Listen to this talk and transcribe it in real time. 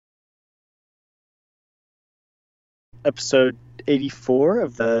episode 84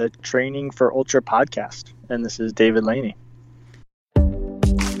 of the Training for Ultra podcast. And this is David Laney.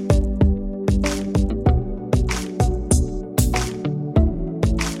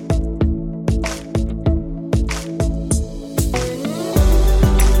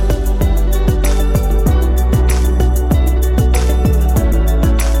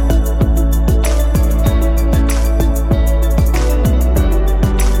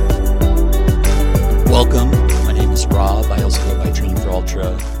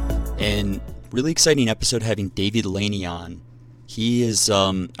 Really exciting episode having David Laney on. He is,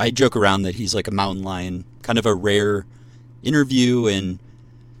 I joke around that he's like a mountain lion, kind of a rare interview, and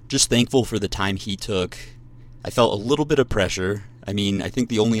just thankful for the time he took. I felt a little bit of pressure. I mean, I think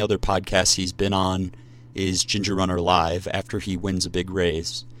the only other podcast he's been on is Ginger Runner Live after he wins a big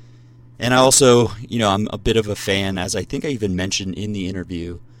race. And I also, I'm a bit of a fan, as I think I even mentioned in the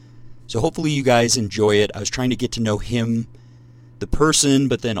interview. So hopefully you guys enjoy it. I was trying to get to know him, the person,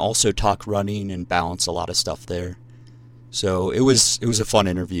 but then also talk running and balance a lot of stuff there. So it was a fun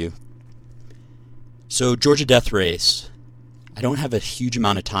interview. So Georgia Death Race. I don't have a huge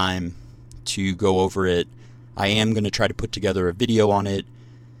amount of time to go over it. I am going to try to put together a video on it.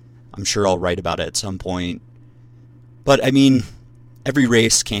 I'm sure I'll write about it at some point. But I mean, every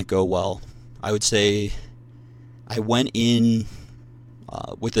race can't go well. I would say I went in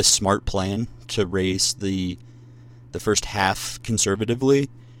with a smart plan to race the first half conservatively,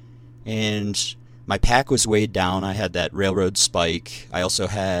 and my pack was weighed down. I had that railroad spike. I also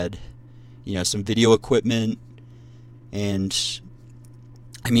had, some video equipment, and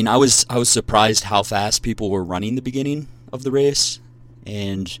I mean, I was surprised how fast people were running the beginning of the race,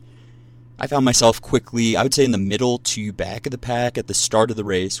 and I found myself quickly, I would say in the middle to back of the pack at the start of the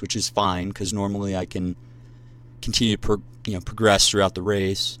race, which is fine because normally I can continue to progress throughout the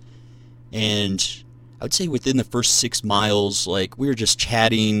race. And I would say within the first 6 miles, we were just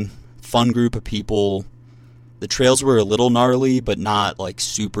chatting, fun group of people. The trails were a little gnarly, but not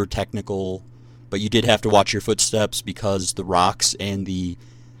super technical. But you did have to watch your footsteps because the rocks and the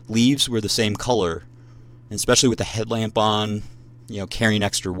leaves were the same color. And especially with the headlamp on, carrying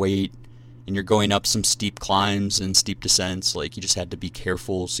extra weight, and you're going up some steep climbs and steep descents, you just had to be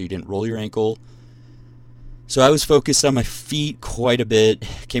careful so you didn't roll your ankle. So I was focused on my feet quite a bit.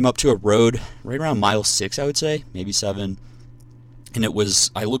 Came up to a road right around mile 6, I would say, maybe 7. And it was,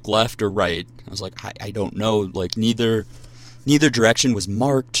 I looked left or right. I was like, I don't know. Neither direction was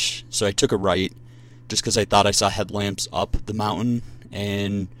marked. So I took a right just because I thought I saw headlamps up the mountain.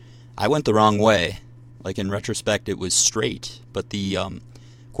 And I went the wrong way. In retrospect, it was straight. But the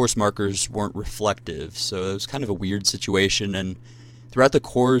course markers weren't reflective. So it was kind of a weird situation. And throughout the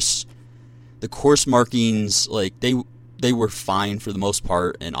course markings, they were fine for the most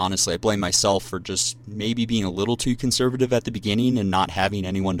part, and honestly, I blame myself for just maybe being a little too conservative at the beginning and not having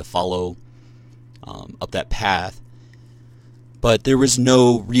anyone to follow up that path. But there was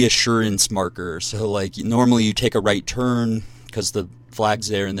no reassurance marker, so normally you take a right turn because the flag's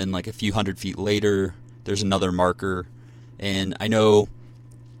there, and then a few hundred feet later, there's another marker. And I know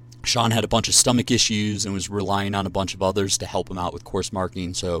Sean had a bunch of stomach issues and was relying on a bunch of others to help him out with course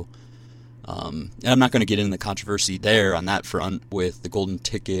marking, so and I'm not going to get into the controversy there on that front with the golden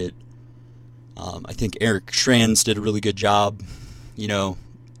ticket. I think Eric Schranz did a really good job,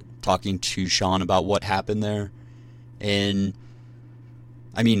 talking to Sean about what happened there. And,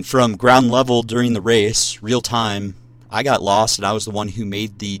 I mean, from ground level during the race, real time, I got lost and I was the one who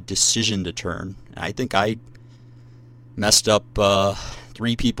made the decision to turn. I think I messed up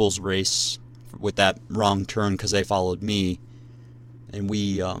 3 people's race with that wrong turn because they followed me. And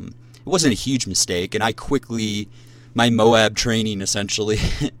it wasn't a huge mistake, and my Moab training essentially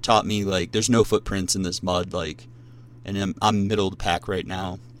taught me, there's no footprints in this mud, and I'm middle of the pack right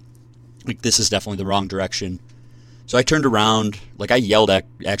now. This is definitely the wrong direction. So I turned around, I yelled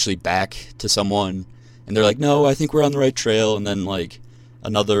actually back to someone, and they're like, no, I think we're on the right trail, and then,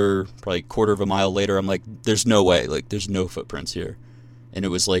 another, probably quarter of a mile later, I'm like, there's no way, there's no footprints here. And it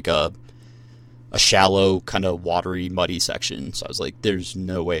was a shallow, kind of watery, muddy section. So I was like, there's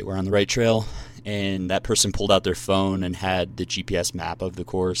no way we're on the right trail. And that person pulled out their phone and had the GPS map of the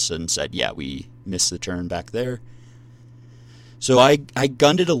course and said, yeah, we missed the turn back there. So I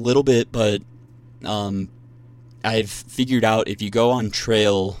gunned it a little bit, but I've figured out if you go on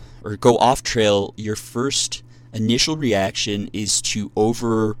trail or go off trail, your first initial reaction is to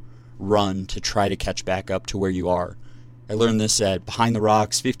overrun to try to catch back up to where you are. I learned this at Behind the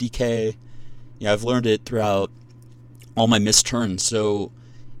Rocks 50K. I've learned it throughout all my missed turns. So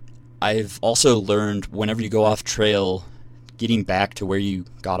I've also learned whenever you go off trail, getting back to where you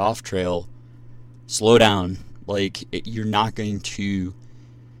got off trail, slow down. Like, you're not going to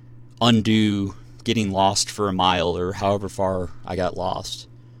undo getting lost for a mile or however far I got lost.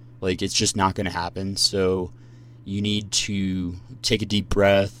 Like, it's just not going to happen. So you need to take a deep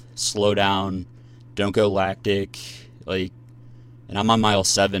breath, slow down, don't go lactic. Like, and I'm on mile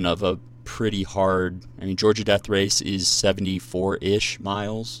 7 of a pretty hard, Georgia Death Race is 74-ish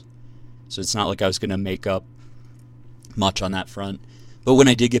miles. So it's not like I was going to make up much on that front. But when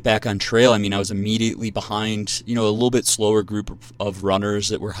I did get back on trail, I was immediately behind, a little bit slower group of runners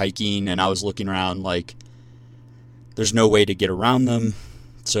that were hiking, and I was looking around like there's no way to get around them.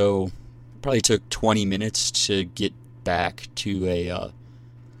 So it probably took 20 minutes to get back to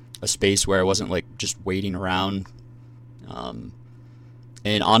a space where I wasn't like just waiting around.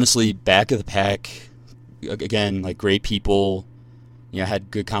 And honestly, back of the pack, again, like great people, had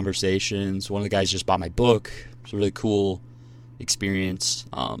good conversations. One of the guys just bought my book. It's a really cool experience.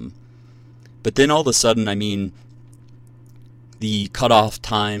 But then all of a sudden, the cutoff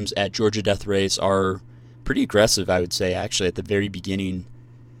times at Georgia Death Race are pretty aggressive, I would say, actually, at the very beginning.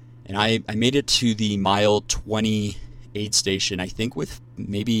 And I made it to the mile 20 aid station, I think with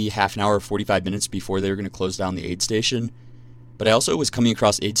maybe half an hour, 45 minutes before they were going to close down the aid station. But I also was coming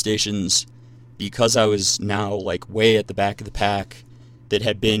across aid stations because I was now like way at the back of the pack that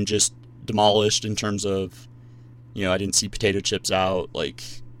had been just demolished in terms of, I didn't see potato chips out. Like,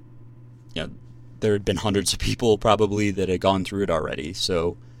 there had been hundreds of people probably that had gone through it already.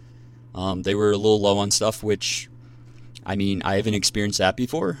 So they were a little low on stuff, which, I haven't experienced that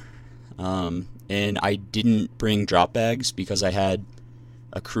before. And I didn't bring drop bags because I had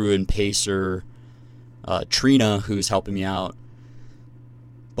a crew and pacer, Trina, who was helping me out.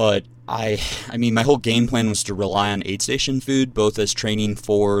 But my whole game plan was to rely on aid station food, both as training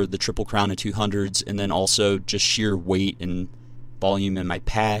for the Triple Crown and 200s, and then also just sheer weight and volume in my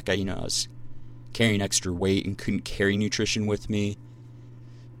pack. I was carrying extra weight and couldn't carry nutrition with me.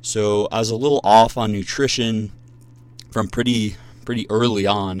 So I was a little off on nutrition from pretty early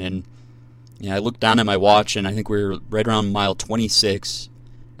on, and I looked down at my watch, and I think we were right around mile 26.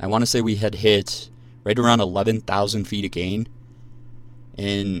 I want to say we had hit right around 11,000 feet of gain,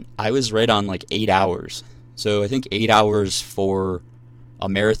 and I was right on like 8 hours. So I think 8 hours for a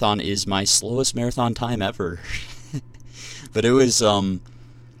marathon is my slowest marathon time ever. But it was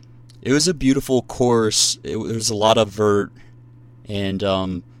a beautiful course. There was a lot of vert, and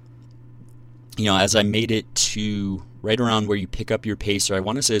as I made it to right around where you pick up your pacer, I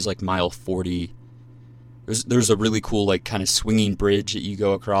want to say it's like mile 40. There's a really cool like kind of swinging bridge that you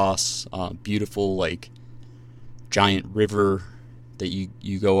go across, beautiful like giant river that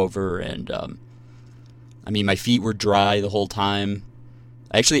you go over, and my feet were dry the whole time.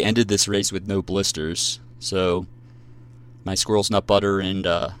 I actually ended this race with no blisters, so my squirrel's nut butter and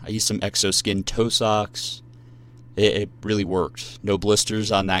I used some Exoskin toe socks. It really worked. No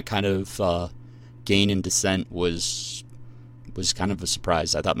blisters on that kind of gain and descent was kind of a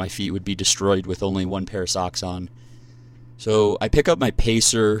surprise. I thought my feet would be destroyed with only one pair of socks on. So I pick up my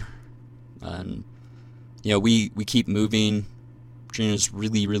pacer, and we keep moving. Trina's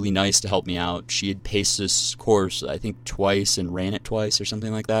really, really nice to help me out. She had paced this course, I think, twice and ran it twice or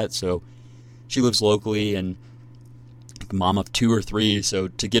something like that. So she lives locally and mom of 2 or 3. So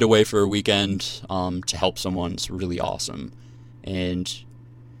to get away for a weekend to help someone is really awesome. And,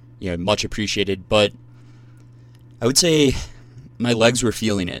 much appreciated. But I would say my legs were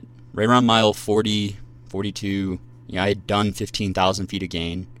feeling it. Right around mile 40, 42, I had done 15,000 feet of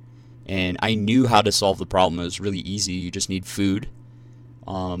gain. And I knew how to solve the problem. It was really easy. You just need food.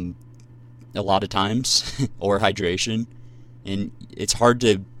 A lot of times, or hydration, and it's hard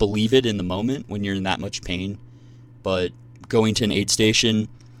to believe it in the moment when you're in that much pain, but going to an aid station,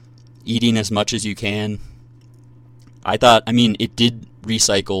 eating as much as you can, I thought, it did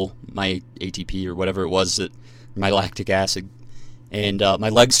recycle my ATP or whatever it was, my lactic acid, and my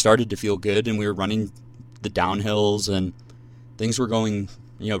legs started to feel good, and we were running the downhills, and things were going,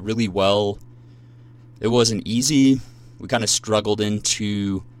 really well. It wasn't easy. We kind of struggled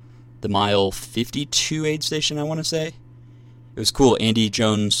into the mile 52 aid station, I want to say. It was cool. Andy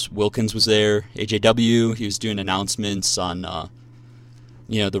Jones-Wilkins was there. AJW, he was doing announcements on,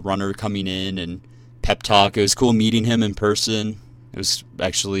 the runner coming in and pep talk. It was cool meeting him in person. It was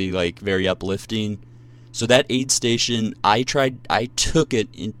actually, very uplifting. So that aid station,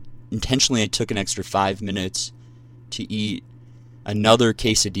 intentionally I took an extra 5 minutes to eat another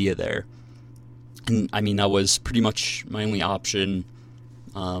quesadilla there. And that was pretty much my only option.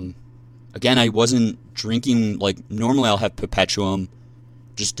 Again, I wasn't drinking, normally I'll have Perpetuum,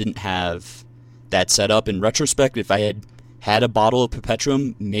 just didn't have that set up. In retrospect, if I had a bottle of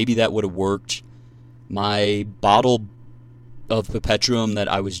Perpetuum, maybe that would have worked. my bottle of Perpetuum that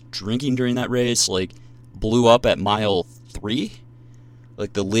I was drinking during that race, like, blew up at mile 3.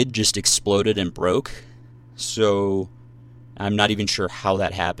 Like, the lid just exploded and broke. So I'm not even sure how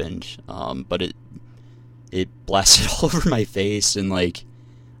that happened, but it blasted all over my face, and, like,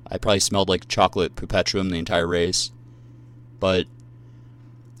 I probably smelled like chocolate Perpetuum the entire race. But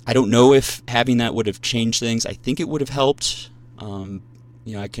I don't know if having that would have changed things. I think it would have helped.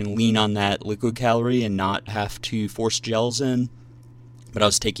 I can lean on that liquid calorie and not have to force gels in. But I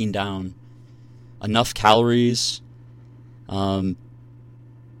was taking down enough calories. But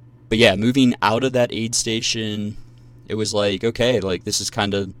yeah, moving out of that aid station, it was like, okay, like, this is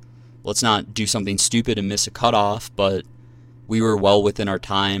kind of, let's not do something stupid and miss a cutoff, but we were well within our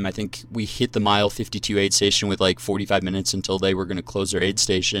time. I think we hit the mile 52 aid station with like 45 minutes until they were going to close their aid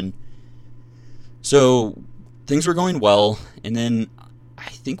station. So things were going well, and then I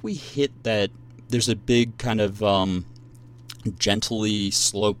think we hit that, there's a big kind of gently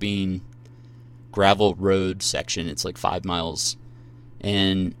sloping gravel road section. It's like 5 miles.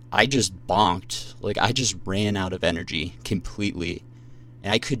 And I just bonked. Like, I just ran out of energy completely.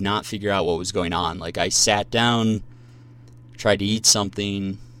 And I could not figure out what was going on. Like, I sat down, tried to eat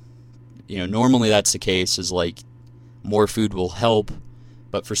something. Normally that's the case, is like, more food will help.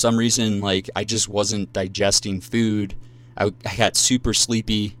 But for some reason, like, I just wasn't digesting food. I got super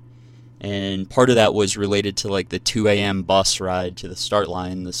sleepy. And part of that was related to, like, the 2 a.m. bus ride to the start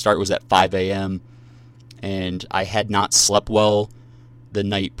line. The start was at 5 a.m. And I had not slept well the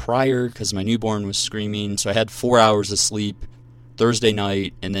night prior because my newborn was screaming. So I had 4 hours of sleep Thursday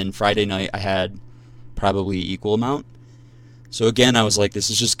night, and then Friday night I had probably equal amount. So again, I was like, this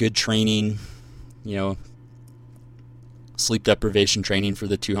is just good training. Sleep deprivation training for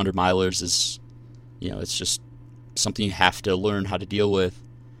the 200 milers is, it's just something you have to learn how to deal with.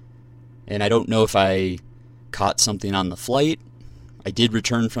 And I don't know if I caught something on the flight. I did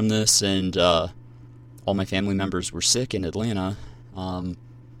return from this, and all my family members were sick in Atlanta.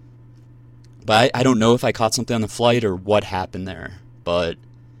 But I don't know if I caught something on the flight or what happened there. But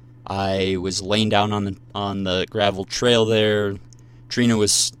I was laying down on the gravel trail there. Trina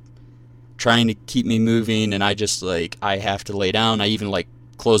was trying to keep me moving, and I just, like, I have to lay down. I even, like,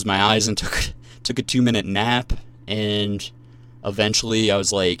 closed my eyes and took a 2-minute nap, and eventually I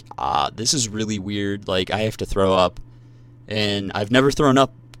was like, this is really weird. Like, I have to throw up. And I've never thrown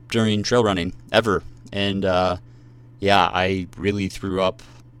up during trail running, ever. And, I really threw up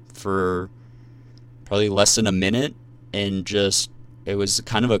for probably less than a minute, and just, it was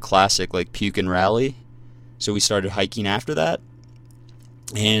kind of a classic, like, puke and rally. So we started hiking after that,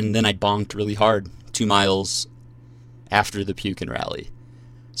 and then I bonked really hard 2 miles after the puke and rally.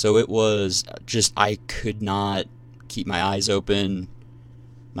 So it was just, I could not keep my eyes open.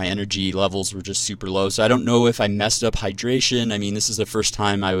 My energy levels were just super low. So I don't know if I messed up hydration. I mean, this is the first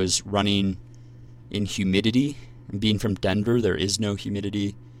time I was running in humidity. And being from Denver, there is no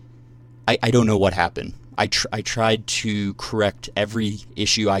humidity. I don't know what happened. I tried to correct every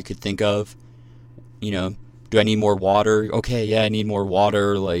issue I could think of. Do I need more water? Okay, yeah, I need more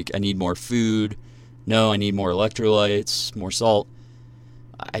water. Like, I need more food. No, I need more electrolytes, more salt.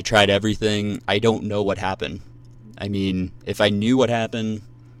 I tried everything. I don't know what happened. I mean, if I knew what happened,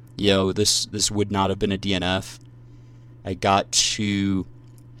 this would not have been a DNF.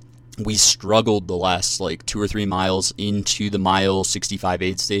 We struggled the last, like, 2 or 3 miles into the mile 65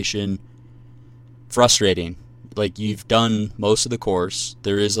 aid station. Frustrating. Like, you've done most of the course.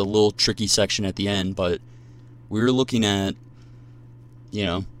 There is a little tricky section at the end, but we were looking at,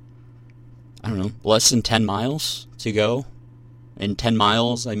 less than 10 miles to go. And 10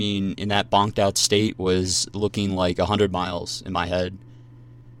 miles, I mean, in that bonked out state, was looking like 100 miles in my head.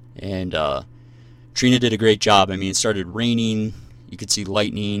 And Trina did a great job. I mean, it started raining. You could see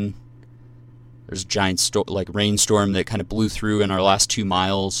lightning. There's a giant rainstorm that kind of blew through in our last 2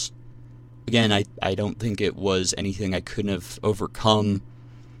 miles. Again, I don't think it was anything I couldn't have overcome.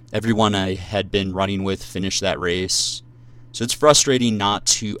 Everyone I had been running with finished that race. So it's frustrating not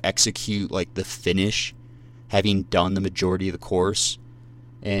to execute, like, the finish, having done the majority of the course.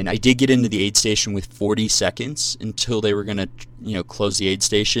 And I did get into the aid station with 40 seconds until they were going to, close the aid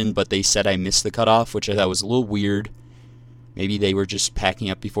station, but they said I missed the cutoff, which I thought was a little weird. Maybe they were just packing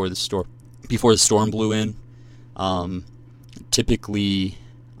up before the storm blew in. Typically,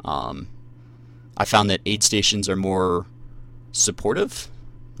 I found that aid stations are more supportive,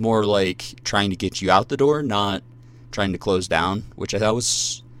 more like trying to get you out the door, not trying to close down, which I thought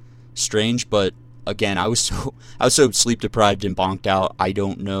was strange. But again, I was so sleep deprived and bonked out. I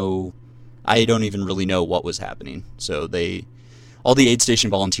don't even really know what was happening. So all the aid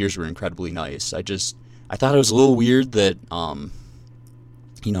station volunteers were incredibly nice. I just I thought it was a little weird that,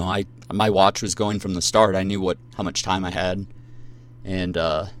 my watch was going from the start. I knew how much time I had. And,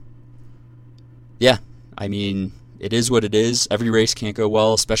 yeah, I mean, it is what it is. Every race can't go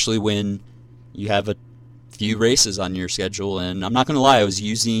well, especially when you have a few races on your schedule. And I'm not going to lie, I was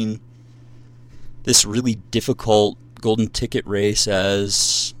using this really difficult golden ticket race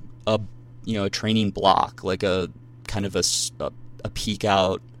as a training block, like a kind of a peek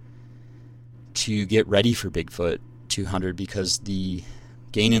out to get ready for Bigfoot 200, because the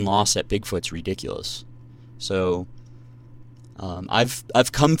gain and loss at Bigfoot's ridiculous. So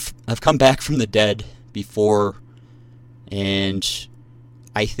I've come back from the dead before, and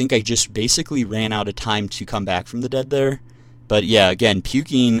I think I just basically ran out of time to come back from the dead there. But yeah, again,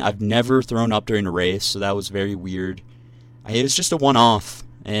 puking, I've never thrown up during a race, so that was very weird. It was just a one-off,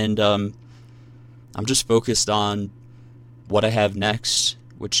 and I'm just focused on what I have next,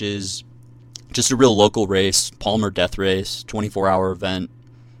 which is just a real local race, Palmer Death Race, 24-hour event,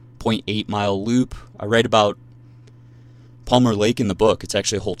 0.8 mile loop. I write about Palmer Lake in the book. It's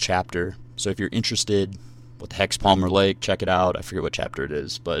actually a whole chapter. So if you're interested, what the heck's Palmer Lake, check it out. I forget what chapter it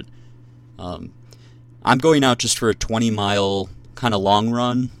is, but I'm going out just for a 20-mile kind of long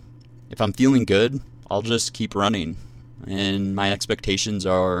run. If I'm feeling good, I'll just keep running. And my expectations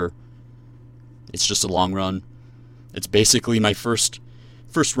are it's just a long run. It's basically my first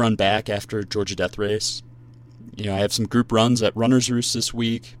run back after Georgia Death Race. I have some group runs at Runner's Roost this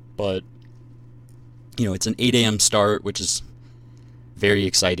week, but it's an 8 a.m. start, which is very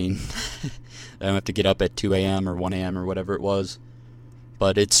exciting. I don't have to get up at 2 a.m. or 1 a.m. or whatever it was.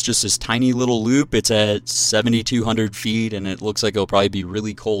 But it's just this tiny little loop. It's at 7,200 feet, and it looks like it'll probably be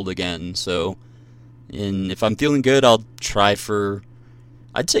really cold again. So, if I'm feeling good, I'll try for,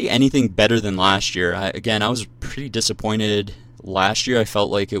 I'd say, anything better than last year. I was pretty disappointed last year. I felt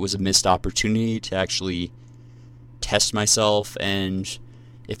like it was a missed opportunity to actually test myself, and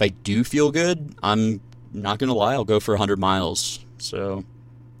if I do feel good, I'm not going to lie, I'll go for 100 miles. So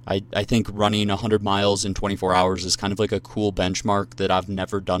I think running 100 miles in 24 hours is kind of like a cool benchmark that I've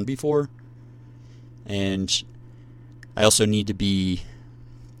never done before. And I also need to be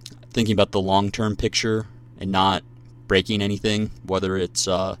thinking about the long-term picture and not breaking anything, whether it's,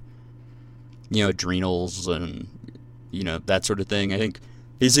 adrenals and, that sort of thing. I think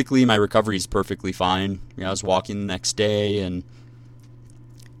physically my recovery is perfectly fine. I was walking the next day and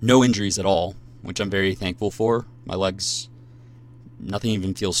no injuries at all, which I'm very thankful for. My legs, nothing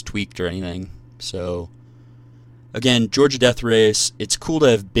even feels tweaked or anything. So, again, Georgia Death Race, it's cool to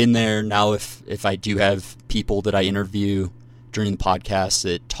have been there. Now if I do have people that I interview during the podcast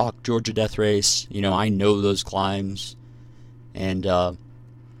that talk Georgia Death Race, I know those climbs. And,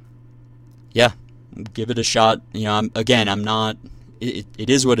 give it a shot. I'm not, it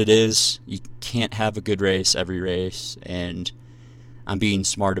is what it is. You can't have a good race every race, and I'm being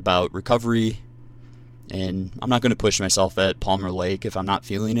smart about recovery. And I'm not going to push myself at Palmer Lake if I'm not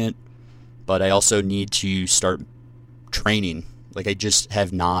feeling it, but I also need to start training. Like, I just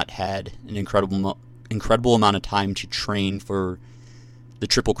have not had an incredible amount of time to train for the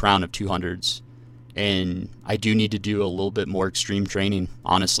Triple Crown of 200s. And I do need to do a little bit more extreme training,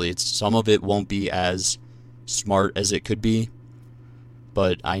 honestly. Some of it won't be as smart as it could be,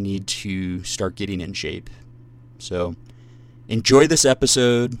 but I need to start getting in shape. So, enjoy this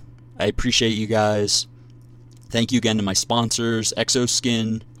episode. I appreciate you guys. Thank you again to my sponsors,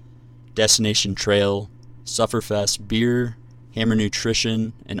 Exoskin, Destination Trail, Sufferfest Beer, Hammer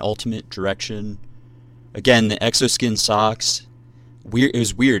Nutrition, and Ultimate Direction. Again, the Exoskin socks, it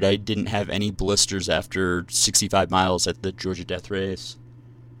was weird. I didn't have any blisters after 65 miles at the Georgia Death Race.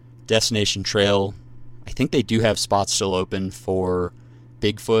 Destination Trail, I think they do have spots still open for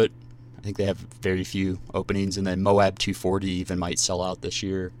Bigfoot. I think they have very few openings, and then Moab 240 even might sell out this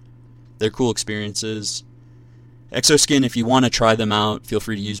year. They're cool experiences. Exoskin, if you want to try them out, feel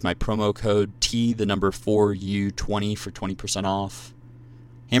free to use my promo code T4U20 for 20% off.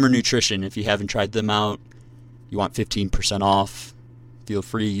 Hammer Nutrition, if you haven't tried them out, you want 15% off, feel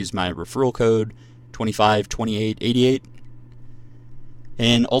free to use my referral code 252888.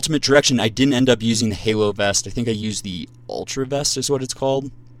 And Ultimate Direction, I didn't end up using the Halo vest. I think I used the Ultra vest is what it's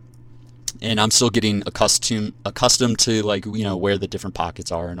called. And I'm still getting accustomed to, like, where the different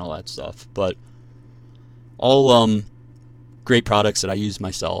pockets are and all that stuff. But all great products that I use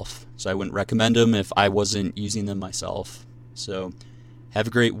myself. So I wouldn't recommend them if I wasn't using them myself. So have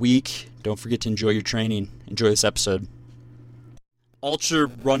a great week. Don't forget to enjoy your training. Enjoy this episode. Ultra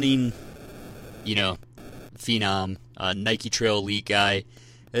running, phenom, Nike Trail Elite guy.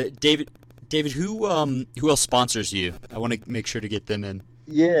 David, who else sponsors you? I want to make sure to get them in.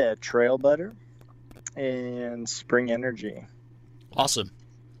 Yeah, Trail Butter. and Spring Energy. Awesome.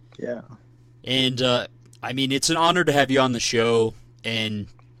 Yeah. And, I mean, it's an honor to have you on the show. And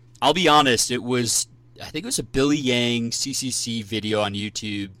I'll be honest, I think it was a Billy Yang CCC video on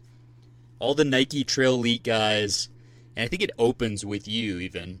YouTube. All the Nike Trail Elite guys, and I think it opens with you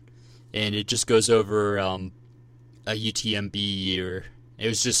even. And it just goes over a UTMB, or it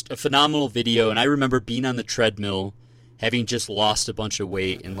was just a phenomenal video. And I remember being on the treadmill, having just lost a bunch of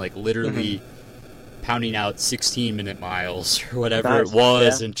weight, and like literally pounding out 16-minute miles or whatever it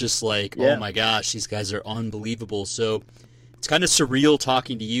was, and just like, oh my gosh, these guys are unbelievable. So it's kind of surreal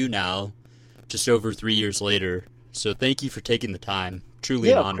talking to you now, just over 3 years later. So thank you for taking the time.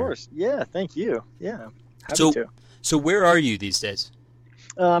 Truly an honor. Yeah, of course. Yeah, thank you. Yeah, happy to. So where are you these days?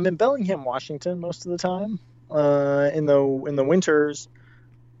 I'm in Bellingham, Washington most of the time. In the winters,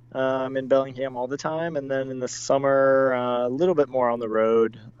 I'm in Bellingham all the time, and then in the summer, a little bit more on the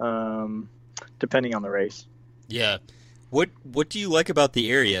road, depending on the race. Yeah. What do you like about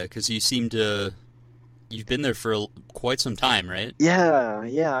the area? Because you've been there for quite some time, right? Yeah.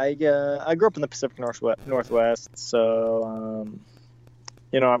 I grew up in the Pacific Northwest, so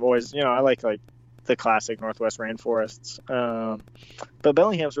I've always I like the classic Northwest rainforests. But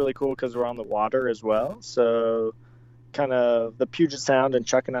Bellingham's really cool because we're on the water as well. So kind of the Puget Sound and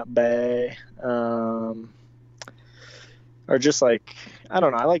Chuckanut Bay are just like, I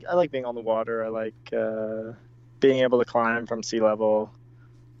don't know. I like being on the water. I like being able to climb from sea level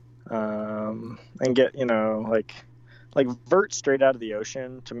and get like vert straight out of the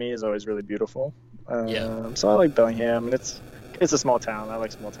ocean. To me, is always really beautiful. So I like Bellingham, and it's a small town. I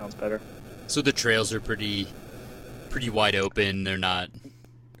like small towns better. So the trails are pretty wide open. They're not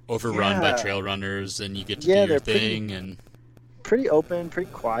overrun by trail runners, and you get to do your thing. And pretty open,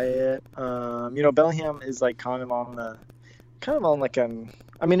 pretty quiet. Bellingham is like kind of on like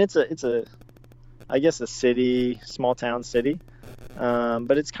it's a I guess a city, small town city,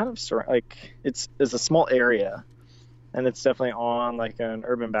 but it's kind of like it's a small area, and it's definitely on like an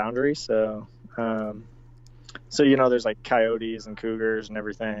urban boundary. So there's like coyotes and cougars and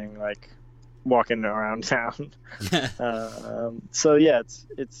everything like walking around town. So yeah,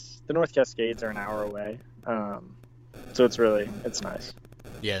 it's the North Cascades are an hour away. So it's nice.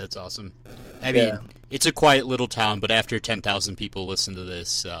 Yeah, that's awesome. I mean, it's a quiet little town, but after 10,000 people listen to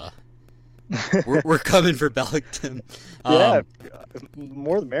this, we're coming for Bellingham.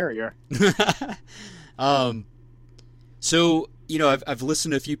 More the merrier. So I've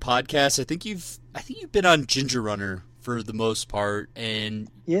listened to a few podcasts. I think you've been on Ginger Runner for the most part, and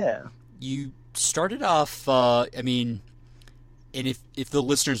you started off. And if the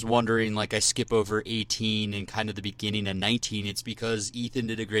listener's wondering, like I skip over 18 and kind of the beginning of 19, it's because Ethan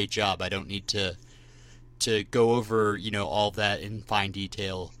did a great job. I don't need to go over all that in fine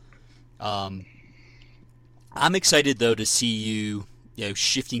detail. I'm excited though to see you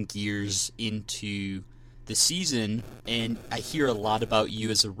shifting gears into the season, and I hear a lot about you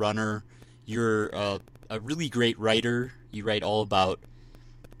as a runner. You're a really great writer. You write all about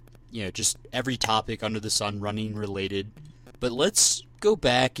just every topic under the sun running related. But let's go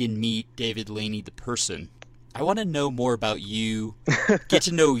back and meet David Laney, the person. I want to know more about you, get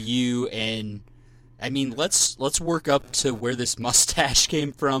to know you, and I mean, let's work up to where this mustache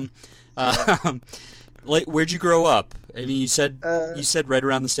came from. Where'd you grow up? I mean, you said right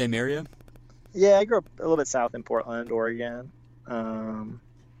around the same area. Yeah, I grew up a little bit south in Portland, Oregon, around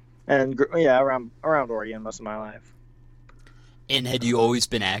Oregon most of my life. And had you always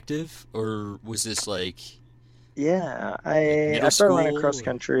been active, or was this like? Yeah, I started running cross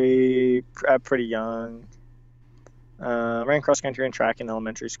country pretty young. Ran cross country and track in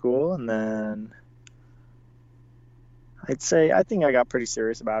elementary school, and then I think I got pretty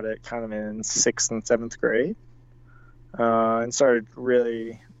serious about it kind of in 6th and 7th grade, and started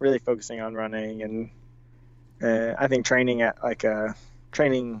really focusing on running, and I think training at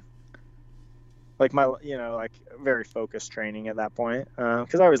very focused training at that point,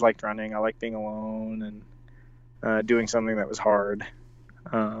 because I always liked running. I liked being alone and doing something that was hard.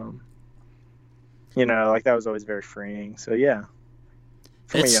 That was always very freeing. So yeah,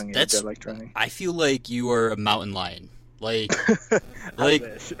 from a young age, I liked running. I feel like you are a mountain lion. I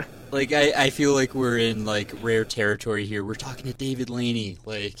feel like we're in like rare territory here. We're talking to David Laney.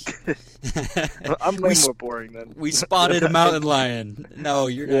 I'm way more boring then. We spotted a mountain lion. No,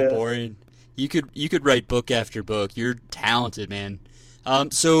 you're not boring. You could write book after book. You're talented, man.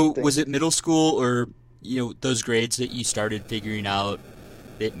 Was it middle school or those grades that you started figuring out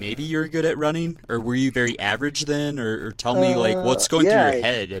that maybe you're good at running, or were you very average then, or tell me like what's going through Yeah, your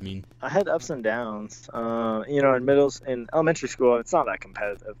head? I mean, I had ups and downs. In elementary school, it's not that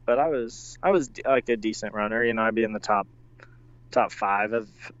competitive, but I was like a decent runner. I'd be in the top five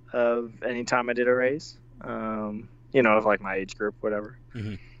of any time I did a race. Of like my age group, whatever.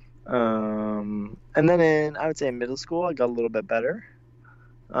 mhm. And then I would say in middle school, I got a little bit better,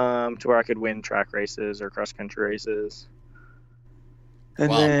 to where I could win track races or cross country races. And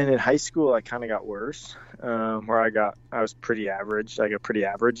Wow. then in high school, I kind of got worse, where I was pretty average, like a pretty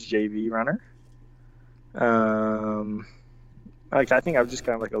average JV runner. Um, like I think I was just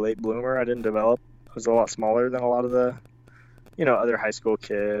kind of like a late bloomer. I didn't develop. I was a lot smaller than a lot of the, other high school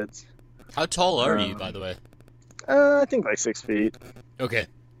kids. How tall are you, by the way? I think like 6 feet. Okay.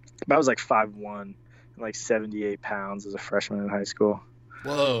 But I was like 5'1", and like 78 pounds as a freshman in high school.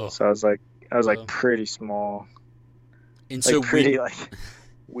 Whoa. So I was like Whoa. pretty small, And like so pretty like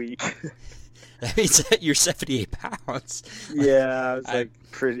weak. that means that you're 78 pounds. Yeah, I was I- like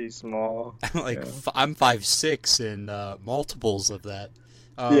pretty small. I'm like Yeah. I'm 5'6" and multiples of that.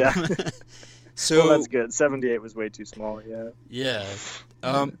 Yeah. So Well, that's good. 78 was way too small. Yeah. yeah.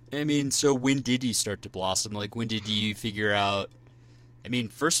 I mean, so when did you start to blossom? Like, when did you figure out? I mean,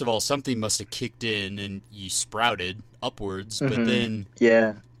 first of all, something must have kicked in and you sprouted upwards, but Mhm. then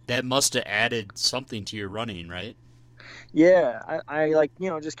Yeah. that must have added something to your running, right? Yeah. I like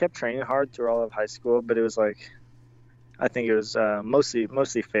just kept training hard through all of high school, but it was like I think it was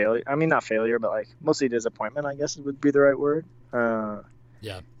mostly failure. I mean, not failure, but like mostly disappointment, I guess would be the right word.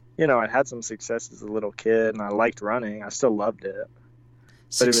 Yeah. I had some success as a little kid, and I liked running. I still loved it.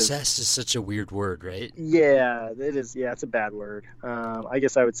 But it was- Success is such a weird word, right? Yeah, it is. Yeah, it's a bad word. I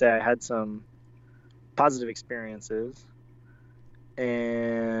guess I would say I had some positive experiences,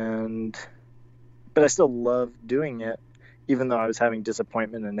 but I still loved doing it, even though I was having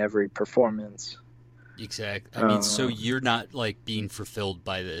disappointment in every performance. Exactly. I mean, so you're not like being fulfilled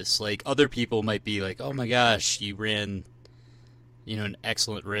by this. Like other people might be like, "Oh my gosh, you ran, an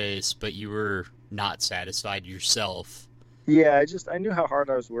excellent race," but you were not satisfied yourself. Yeah, I knew how hard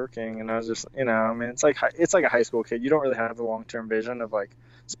I was working, and I was just, I mean, it's like a high school kid. You don't really have a long-term vision of like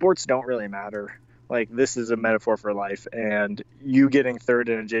sports don't really matter. Like this is a metaphor for life, and you getting third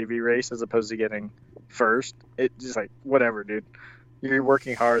in a JV race as opposed to getting first, it just like whatever, dude. You're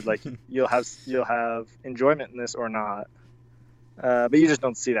working hard, like you'll have enjoyment in this or not. But you just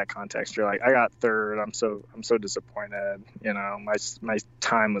don't see that context. You're like, I got third. I'm so disappointed. My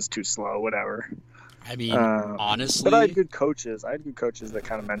time was too slow. Whatever. I mean, But I honestly, had good coaches. I had good coaches that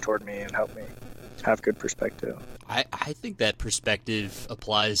kind of mentored me and helped me have good perspective. I think that perspective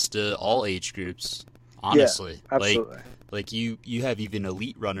applies to all age groups. Honestly, Absolutely. like you have even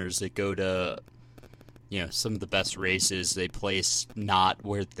elite runners that go to, some of the best races. They place not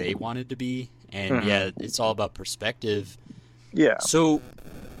where they wanted to be, and Mhm. yeah, it's all about perspective. Yeah. So,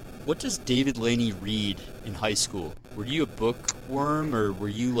 what does David Laney read in high school? Were you a bookworm, or were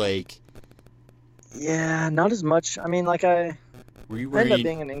you like, Yeah, not as much. I mean, like I were you ended up wearing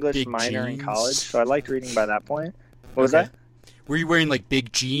being an English big minor in jeans? college, so I liked reading by that point. What was Okay. that? Were you wearing like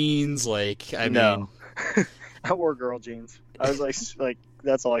big jeans? Like, I No. I wore girl jeans. I was like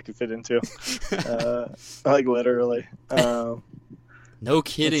that's all I could fit into. Like literally. mean, no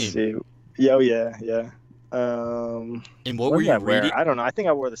Let's kidding. see. Yeah, oh, yeah. And What what were did you I wear? reading? I don't know. I think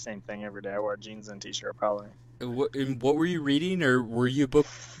I wore the same thing every day. I wore jeans and t-shirt probably. And what were you reading, or were you a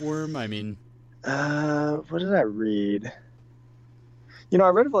bookworm? I mean, What did I read? I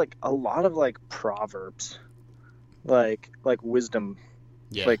read of like a lot of like proverbs, like wisdom,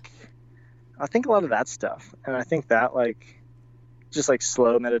 yeah, like I think a lot of that stuff, and I think that like just like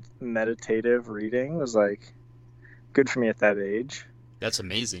slow meditative reading was like good for me at that age. that's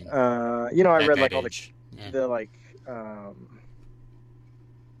amazing. I At read that like all age. Yeah. the like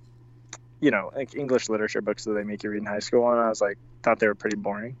like English literature books that they make you read in high school, and I was like thought they were pretty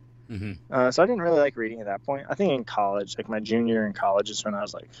boring. hmm So I didn't really like reading at that point. I think in college, like my junior year in college, is when I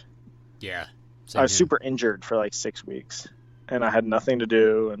was like Yeah. I was Same here. super injured for like 6 weeks, and I had nothing to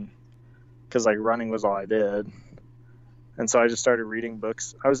do, and because like running was all I did, and so I just started reading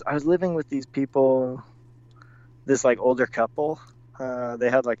books. I was living with these people, this like older couple. They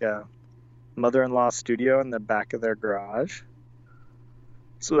had like a mother-in-law studio in the back of their garage,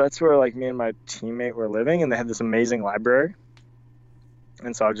 so that's where like me and my teammate were living, and they had this amazing library,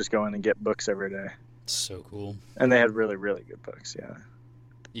 and so I would just go in and get books every day, So cool. and they had really really good books. Yeah.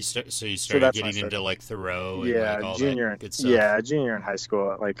 So you started that's when I getting started. into like Thoreau and Yeah, like all junior. that good stuff. Yeah, junior in high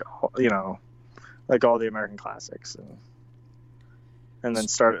school, like like all the American classics, and then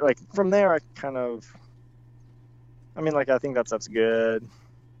started like from there. I kind of, I mean, like I think that stuff's good.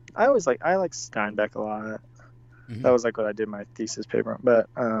 I like Steinbeck a lot. That Hmm. was like what I did my thesis paper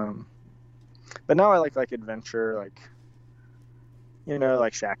on. But now I like adventure, like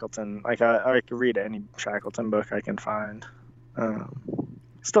like Shackleton. Like I could read any Shackleton book I can find.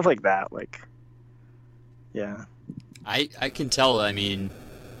 Stuff like that. Like yeah. I can tell. I mean,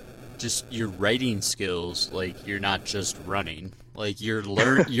 just your writing skills. Like you're not just running. Like you're I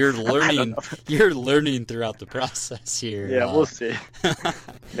don't learning know. you're learning throughout the process here. Yeah, we'll see.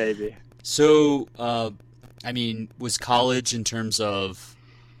 Maybe. So, I mean, was college in terms of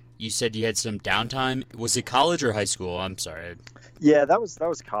you said you had some downtime? Was it college or high school? I'm sorry, Yeah, that was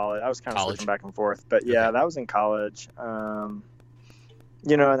college. I was kind of switching college. back and forth, but Okay. yeah, that was in college. And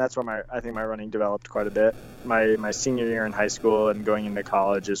that's where I think my running developed quite a bit. My senior year in high school and going into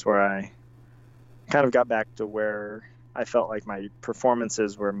college is where I kind of got back to where I felt like my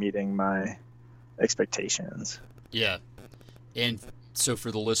performances were meeting my expectations. Yeah. And so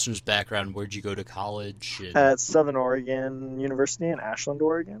for the listeners' background, where'd you go to college? And At Southern Oregon University in Ashland,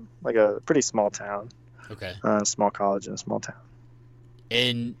 Oregon, like a pretty small town, okay. small college in a small town.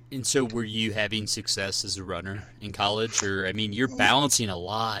 And so were you having success as a runner in college? Or I mean, you're balancing a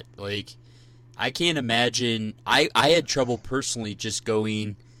lot. Like I can't imagine. I had trouble personally just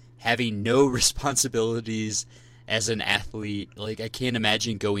going, having no responsibilities as an athlete. Like I can't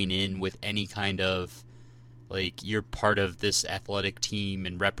imagine going in with any kind of like you're part of this athletic team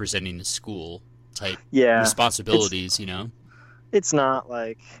and representing the school type Yeah, it's responsibilities. You know? it's not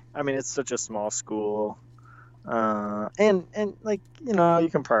like, I mean, it's such a small school, and like you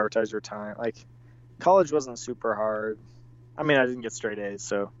can prioritize your time. Like college wasn't super hard. I mean, I didn't get straight A's,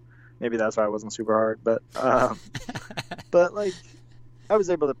 so maybe that's why it wasn't super hard. But like I was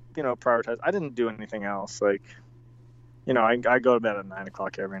able to prioritize. I didn't do anything else. Like I go to bed at 9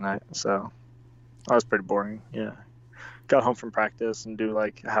 o'clock every night, so I was pretty boring. Yeah, got home from practice and do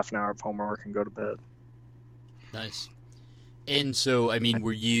like a half an hour of homework and go to bed. Nice. And so, I mean,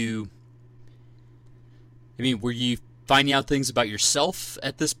 were you finding out things about yourself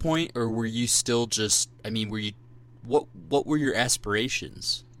at this point, or were you still just? I mean, were you what were your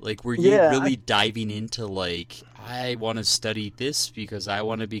aspirations? Like, were you Yeah, really diving into like I want to study this because I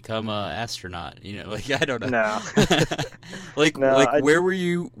want to become a astronaut? You know, like I don't know. no, no. Like where were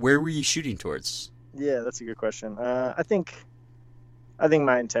you shooting towards? Yeah, that's a good question. I think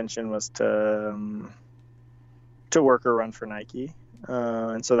my intention was to work or run for Nike,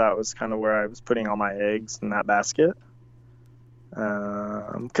 and so that was kind of where I was putting all my eggs in that basket.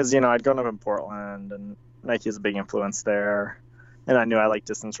 Because I'd grown up in Portland, and Nike is a big influence there, and I knew I liked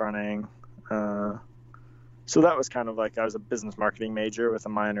distance running. Uh, so that was kind of like I was a business marketing major with a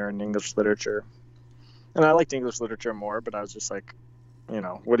minor in English literature, and I liked English literature more, but I was just like,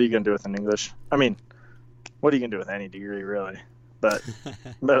 what are you gonna do with an English? I mean, what are you gonna do with any degree, really? But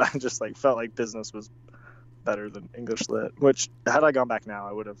but I just like felt like business was better than English lit. Which had I gone back now,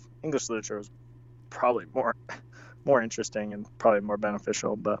 I would have. English literature was probably more interesting and probably more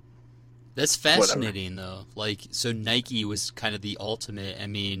beneficial. But That's whatever. fascinating though. Like, so Nike was kind of the ultimate. I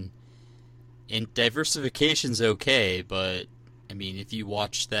mean, and diversification's okay, but I mean, if you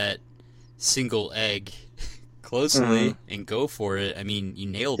watch that single egg Hmm. closely and go for it, I mean, you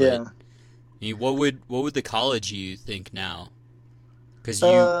nailed it. Yeah. I mean, what would the college you think now? Because you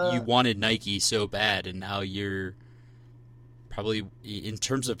Uh. wanted Nike so bad, and now you're probably in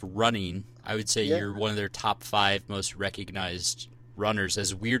terms of running, I would say Yeah. you're one of their top five most recognized runners.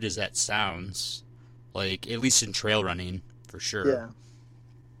 As weird as that sounds, like at least in trail running, for sure. Yeah.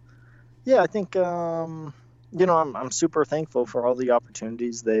 Yeah. I think I'm super thankful for all the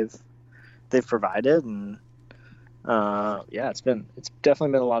opportunities they've provided, and yeah, it's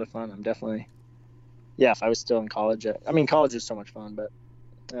definitely been a lot of fun. I'm definitely, yeah, if I was still in college, I mean, college is so much fun,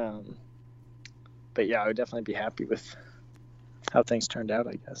 um, but yeah, I would definitely be happy with how things turned out,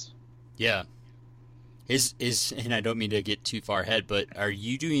 I guess. Yeah. Is and I don't mean to get too far ahead, but are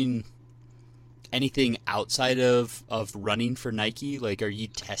you doing anything outside of running for Nike? Like, are you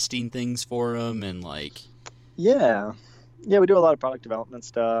testing things for them and like, Yeah, yeah, we do a lot of product development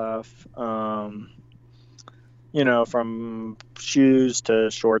stuff. From shoes to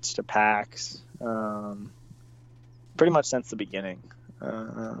shorts to packs, pretty much since the beginning.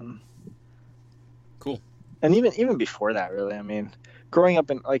 Um, cool. and even before that, really. I mean, growing up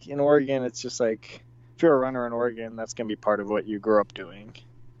in Oregon, it's just like if you're a runner in Oregon, that's gonna be part of what you grew up doing.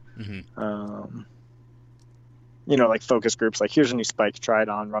 Hmm. Um, like focus groups, like here's a new spike, try it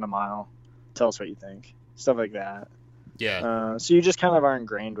on, run a mile, tell us what you think, stuff like that. Yeah. So you just kind of are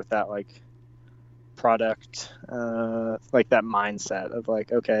ingrained with that like product, like that mindset of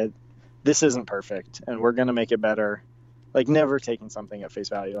like, okay, this isn't perfect, and we're gonna make it better, like never taking something at face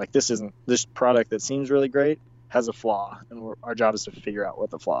value. Like this product that seems really great has a flaw, and our job is to figure out what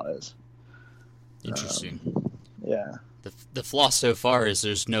the flaw is. Interesting. Yeah. The flaw so far is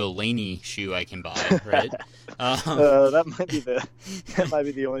there's no Laney shoe I can buy, right? That might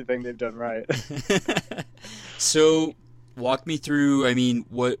be the only thing they've done right. So, walk me through. I mean,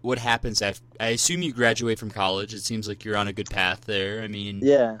 what happens after? I assume you graduate from college. It seems like you're on a good path there. I mean,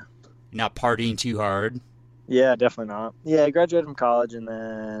 Yeah. not partying too hard. Yeah, definitely not. Yeah, I graduated from college and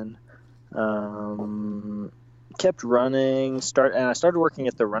then kept running. And I started working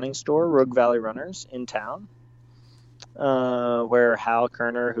at the running store, Rogue Valley Runners, in town, where Hal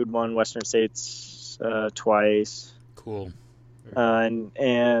Kerner, who'd won Western States twice, Cool.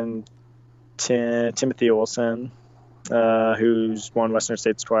 and Timothy Olson, who's won Western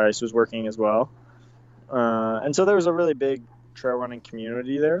States twice, was working as well. And so there was a really big trail running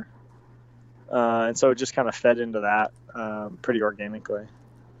community there. And so it just kind of fed into that pretty organically.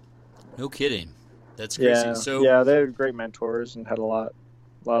 No kidding. That's crazy. Yeah, So yeah, they had great mentors and had a lot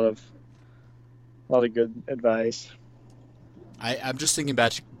of good advice. I'm just thinking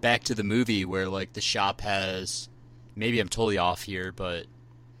back to the movie where like the shop has, maybe I'm totally off here, but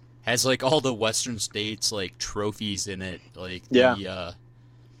has like all the Western States like trophies in it. Like the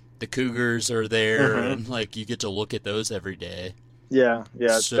Cougars are there, and like you get to look at those every day. Yeah,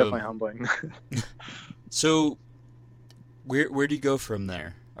 it's definitely humbling. So, where do you go from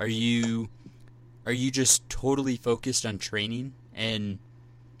there? Are you just totally focused on training? And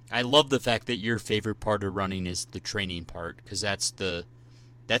I love the fact that your favorite part of running is the training part, because that's the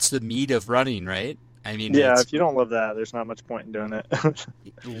meat of running, right? I mean, yeah, if you don't love that, there's not much point in doing it.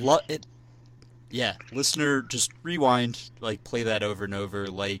 Yeah, listener, just rewind, like play that over and over.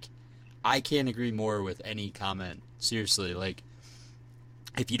 Like, I can't agree more with any comment. Seriously, like,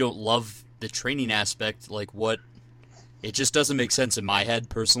 if you don't love the training aspect, like it just doesn't make sense in my head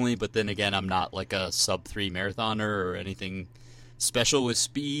personally. But then again, I'm not like a sub-3 marathoner or anything special with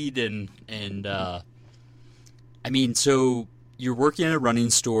speed, and I mean, so you're working at a running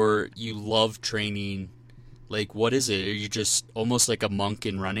store, you love training. Like, what is it? Are you just almost like a monk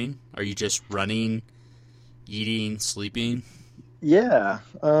in running? Are you just running, eating, sleeping? Yeah.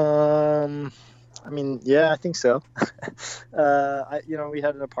 I mean, yeah, I think so. We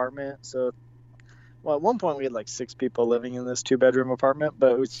had an apartment, so at one point we had like 6 people living in this 2-bedroom apartment,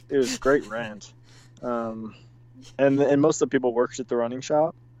 but it was great rent. And most of the people worked at the running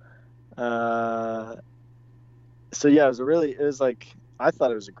shop. So yeah, it was like, I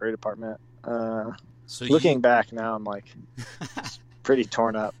thought it was a great apartment. So looking back now, I'm like pretty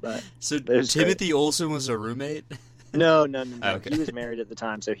torn up, but so it was Timothy great. Olson was a roommate? No. Okay. He was married at the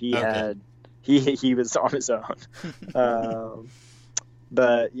time, so he Okay. had he was on his own.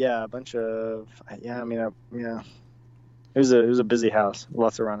 But yeah, a bunch of it was a busy house,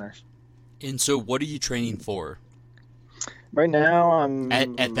 lots of runners. And so, what are you training for Right now, I'm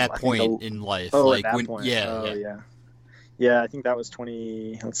at that point in life? Oh, like at that when, point. yeah. Yeah, I think that was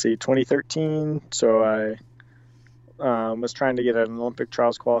 2013. So I was trying to get an Olympic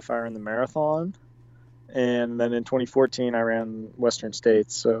trials qualifier in the marathon, and then in 2014 I ran Western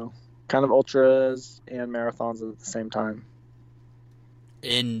States. So kind of ultras and marathons at the same time.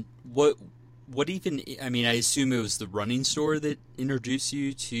 And what even? I mean, I assume it was the running store that introduced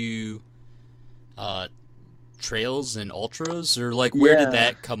you to trails and ultras, or like where did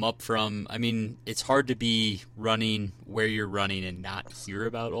that come up from? I mean, it's hard to be running where you're running and not hear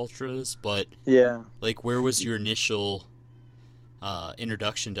about ultras, but Yeah. like where was your initial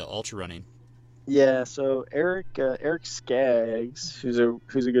introduction to ultra running? Yeah, so Eric Skaggs, who's a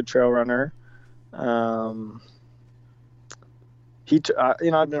good trail runner, I've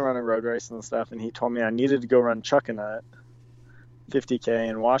been running road races and stuff, and he told me I needed to go run Chuckanut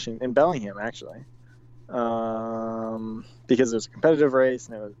 50K in Bellingham actually, because it was a competitive race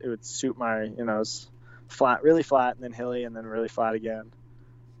and it would suit my, it's flat, really flat, and then hilly, and then really flat again,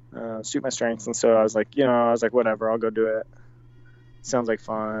 suit my strengths. And so I was like, whatever, I'll go do it. Sounds like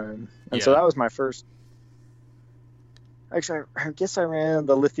fun. And so that was my first. Actually, I guess I ran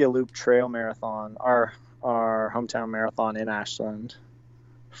the Lithia Loop Trail Marathon, our hometown marathon in Ashland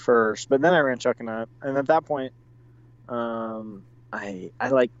first, but then I ran Chuckanut, and at that point, I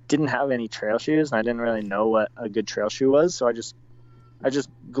like didn't have any trail shoes, and I didn't really know what a good trail shoe was, so I just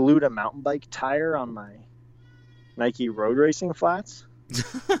glued a mountain bike tire on my Nike road racing flats.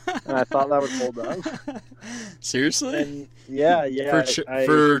 And I thought that would hold up. Seriously? And yeah.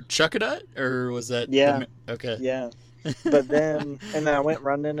 For Chuckanut, or was that? Yeah. Okay. Yeah. But then I went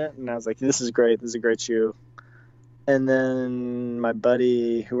running it, and I was like, this is great. This is a great shoe. And then my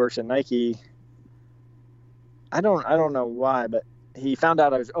buddy who works at Nike I don't know why, but he found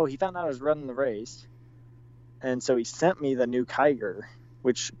out I was running the race, and so he sent me the new Kiger,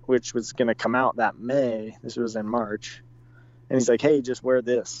 which was gonna come out that May. This was in March. And he's like, hey, just wear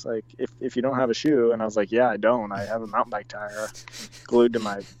this. Like, if you don't have a shoe. And I was like, yeah, I don't. I have a mountain bike tire glued to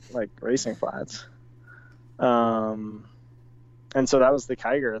my, like, racing flats. And so that was the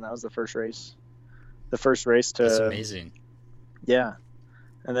Kiger, and that was the first race. The first race to... That's amazing. Yeah.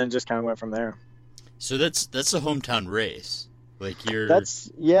 And then just kind of went from there. So that's a hometown race. Like, you're... That's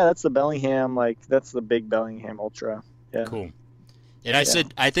the Bellingham, like, that's the big Bellingham Ultra. Yeah. Cool. And I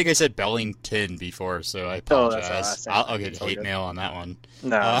think I said Bellington before, so I apologize. I'll get hate mail on that one.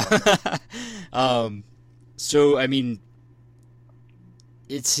 No. So I mean,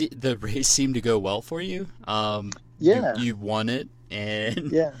 the race seemed to go well for you. Yeah. You won it,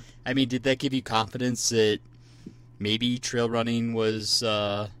 and yeah. I mean, did that give you confidence that maybe trail running was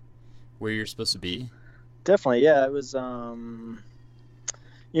where you're supposed to be? Definitely, yeah. It was.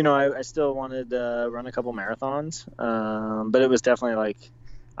 I still wanted to run a couple marathons, but it was definitely like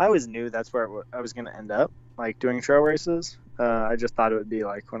I always knew that's where I was going to end up, like doing trail races. I just thought it would be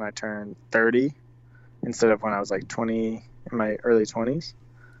like when I turned 30 instead of when I was like 20 in my early 20s.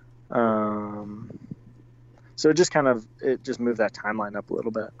 So it just moved that timeline up a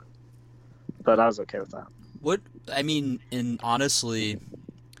little bit, but I was okay with that. And honestly,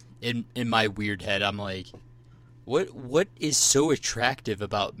 in my weird head, I'm like, What is so attractive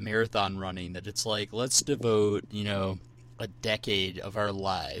about marathon running that it's like, let's devote, a decade of our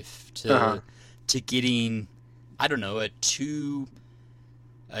life to getting, I don't know, a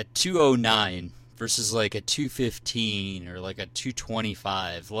 2:09 versus like a 2:15 or like a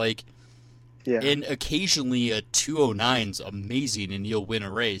 2:25. Like, yeah. And occasionally a 2:09's amazing and you'll win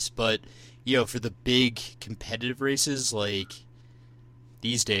a race, but for the big competitive races, like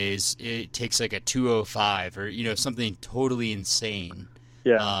these days, it takes like a 2:05 or something totally insane,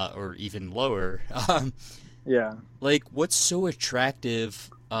 or even lower. Yeah. Like, what's so attractive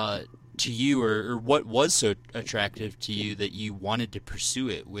to you, or what was so attractive to you that you wanted to pursue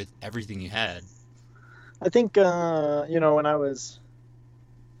it with everything you had? I think when I was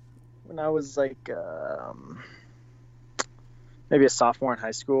like maybe a sophomore in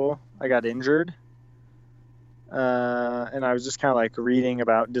high school, I got injured. And I was just kind of like reading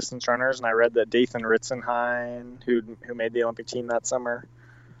about distance runners, and I read that Dathan Ritzenhein, who made the Olympic team that summer,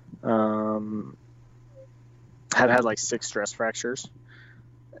 had like 6 stress fractures.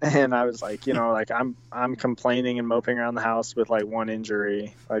 And I was like, like I'm complaining and moping around the house with like 1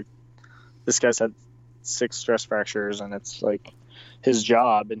 injury. Like, this guy's had 6 stress fractures, and it's like his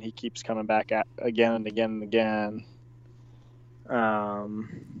job, and he keeps coming back again and again and again. I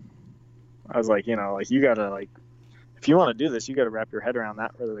was like, like, you gotta, like, if you want to do this, you gotta wrap your head around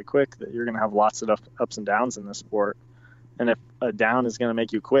that really quick, that you're gonna have lots of ups and downs in this sport, and if a down is gonna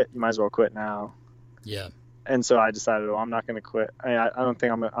make you quit, you might as well quit now. Yeah. And so I decided, well, I'm not gonna quit. I don't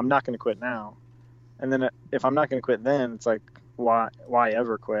think I'm not gonna quit now. And then if I'm not gonna quit, then it's like, why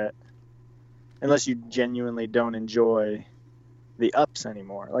ever quit? Unless you genuinely don't enjoy the ups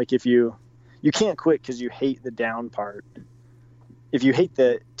anymore. Like, if you can't quit because you hate the down part. If you hate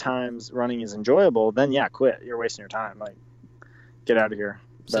the times running is enjoyable, then yeah, quit. You're wasting your time. Like, get out of here.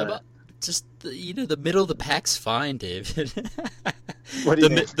 Just the middle of the pack's fine, David. What do you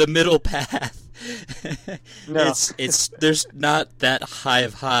mean? The middle path. No. It's there's not that high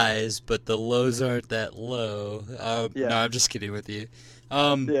of highs, but the lows aren't that low. Yeah. No, I'm just kidding with you.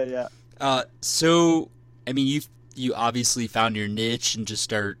 Yeah. So I mean, you obviously found your niche and just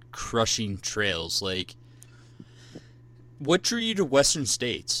start crushing trails. Like, what drew you to Western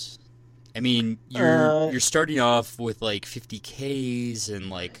States? I mean, you're starting off with like 50Ks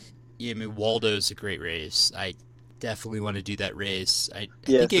and like, Waldo's a great race. I definitely want to do that race. I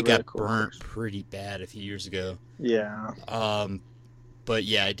think it got burnt pretty bad a few years ago. Yeah. But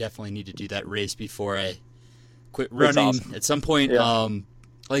yeah, I definitely need to do that race before I quit running. Awesome. At some point. Yeah.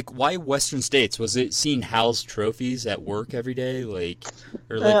 Like, why Western States? Was it seeing Hal's trophies at work every day? Like,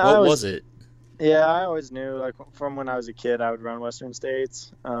 or like, what was it? Yeah, I always knew, like, from when I was a kid, I would run Western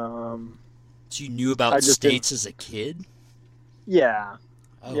States. So you knew about states as a kid? Yeah.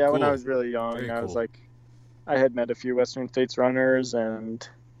 Oh, yeah, cool. When I was really young, Very I was cool. like, I had met a few Western States runners, and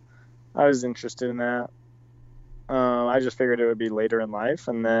I was interested in that. I just figured it would be later in life,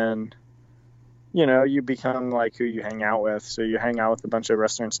 and then, you become like who you hang out with. So you hang out with a bunch of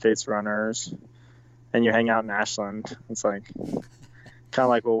Western States runners, and you hang out in Ashland. It's like, kind of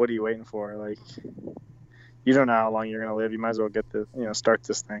like, well, what are you waiting for? Like, you don't know how long you're going to live. You might as well start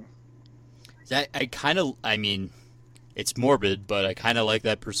this thing. I mean, it's morbid, but I kind of like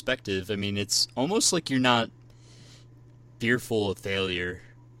that perspective. I mean, it's almost like you're not fearful of failure.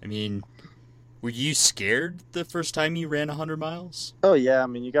 I mean, were you scared the first time you ran 100 miles? Oh yeah, I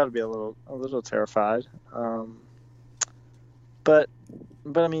mean you got to be a little terrified. But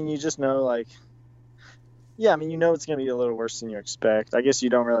I mean you just know like yeah, I mean you know it's gonna be a little worse than you expect. I guess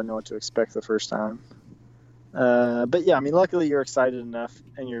you don't really know what to expect the first time. But yeah, I mean luckily you're excited enough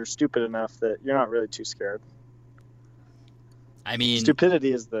and you're stupid enough that you're not really too scared. I mean,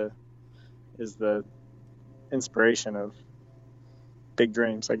 stupidity is the inspiration of big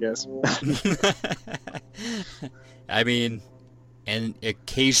dreams, I guess. I mean, and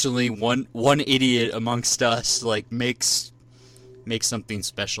occasionally one idiot amongst us like makes something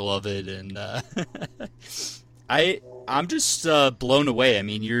special of it, and I'm just blown away. I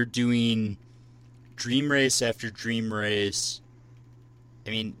mean, you're doing dream race after dream race.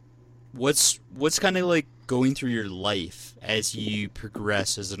 I mean, what's kind of like going through your life as you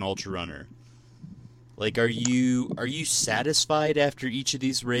progress as an ultra runner? Like, are you satisfied after each of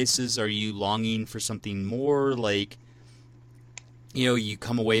these races? Are you longing for something more? Like, you know, you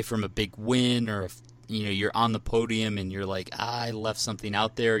come away from a big win, or you know, you're on the podium and you're like, I left something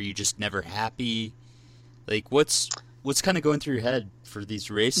out there. Are you just never happy? Like, what's kind of going through your head for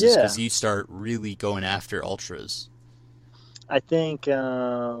these races? Because you start really going after ultras. I think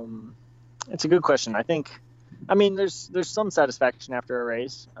it's a good question. I mean, there's some satisfaction after a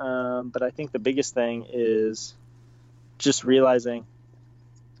race, but I think the biggest thing is just realizing.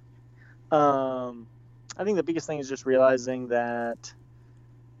 I think the biggest thing is just realizing that,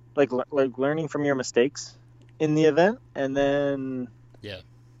 like learning from your mistakes in the event, and then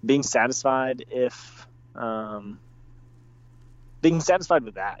being satisfied being satisfied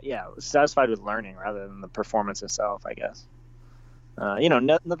with that. Yeah, satisfied with learning rather than the performance itself, I guess. You know,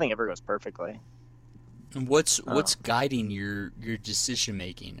 nothing ever goes perfectly. And what's guiding your decision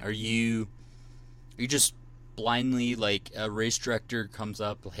making? Are you just blindly, like, a race director comes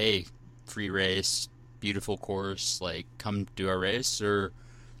up, hey, free race, beautiful course, like, come do our race? Or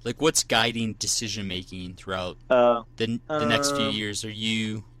like, what's guiding decision making throughout the next few years? Are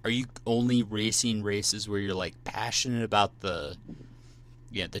you only racing races where you're like passionate about the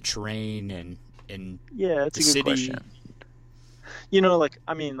terrain and yeah, it's the a good city? Question. You know, like,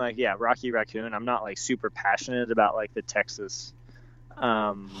 I mean, like, yeah, Rocky Raccoon, I'm not like super passionate about like the Texas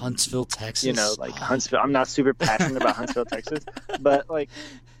Huntsville, Texas. You know, like Huntsville. I'm not super passionate about Huntsville, Texas, but like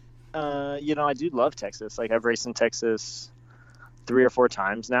you know, I do love Texas. Like, I've raced in Texas 3 or 4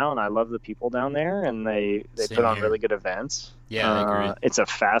 times now, and I love the people down there, and they put on really good events. Yeah, I agree. It's a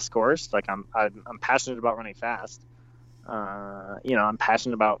fast course. Like, I'm passionate about running fast. You know, I'm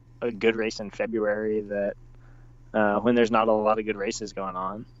passionate about a good race in February that when there's not a lot of good races going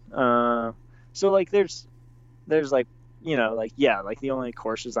on. So like there's like, you know, like, yeah, like the only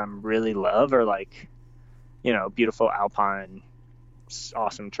courses I'm really love are like, you know, beautiful alpine,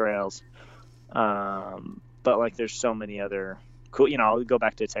 awesome trails. But like there's so many other cool, you know, I'll go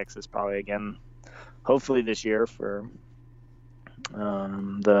back to Texas probably again, hopefully this year for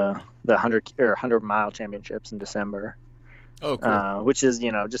the 100 mile championships in December. Oh, cool. Which is,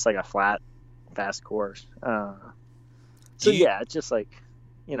 you know, just like a flat, fast course. So yeah, it's just like,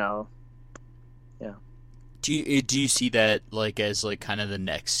 you know, yeah. Do you see that like as like kind of the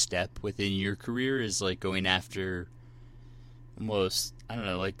next step within your career is like going after almost, I don't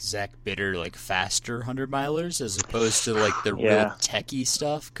know, like Zach Bitter, like faster 100 milers as opposed to like the real techie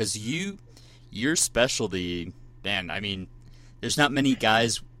stuff? Because your specialty, man, I mean, there's not many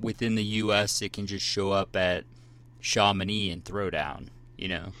guys within the U.S. that can just show up at Chamonix and throw down, you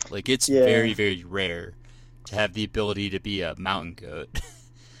know? Like, it's very, very rare to have the ability to be a mountain goat.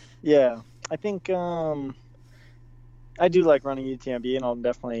 Yeah, I think I do like running UTMB, and I'll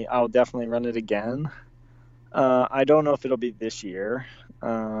definitely run it again. I don't know if it'll be this year.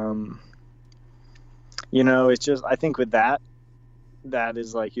 You know, it's just, I think with that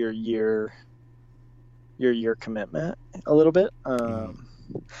is like your year commitment a little bit.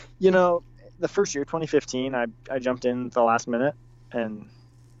 You know, the first year, 2015, I jumped in at the last minute and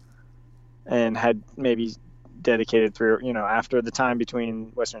had maybe dedicated through, you know, after the time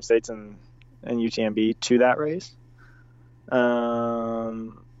between Western States and UTMB to that race.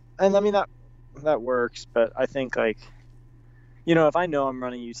 And I mean, that works, but I think, like, you know, if I know I'm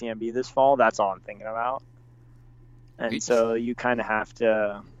running UTMB this fall, that's all I'm thinking about. And so you kind of have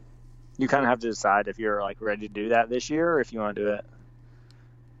to decide if you're like ready to do that this year or if you want to do it.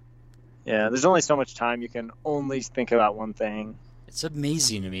 Yeah, there's only so much time you can only think about one thing. It's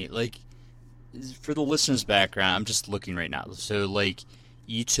amazing to me. Like, for the listeners' background, I'm just looking right now. So, like,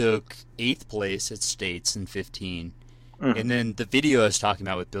 you took 8th place at States in 15. Mm-hmm. And then the video I was talking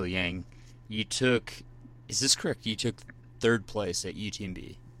about with Bill Yang, you took, is this correct? You took third place at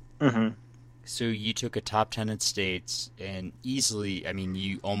UTMB. Mm-hmm. So you took a top 10 at States and easily, I mean,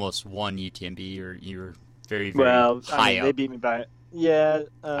 you almost won UTMB, or you were very, very Well, I high mean, up. they beat me by Bev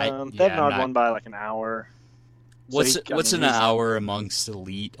Nard won by like an hour. What's So what's an hour amongst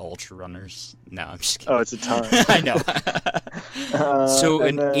elite ultra runners? No, I'm just kidding. Oh, it's a ton. I know. So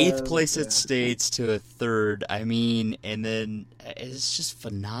and an eighth then, place yeah. at States to a third, I mean, and then it's just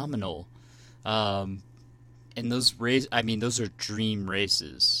phenomenal. And those those are dream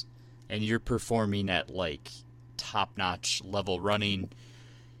races, and you're performing at like top-notch level running,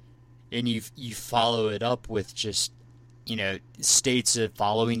 and you follow it up with just, you know, States the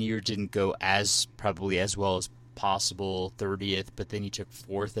following year didn't go probably as well as possible, 30th, but then you took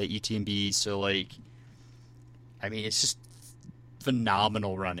 4th at UTMB, so like, I mean, it's just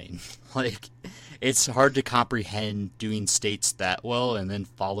phenomenal running. Like, it's hard to comprehend doing States that well and then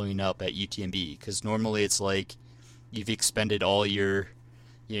following up at UTMB, because normally it's like you've expended all your,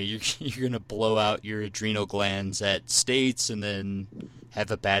 you know, you're gonna blow out your adrenal glands at States and then have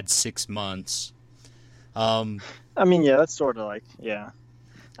a bad 6 months. I mean, yeah, that's sort of like, yeah.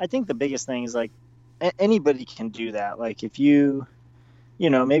 I think the biggest thing is like anybody can do that. Like if you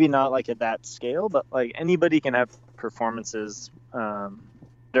know, maybe not like at that scale, but like anybody can have performances that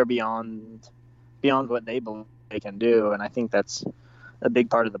are beyond what they believe they can do, and I think that's a big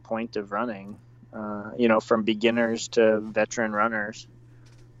part of the point of running. You know, from beginners to veteran runners.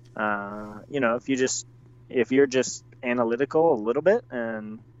 You know, if you're just analytical a little bit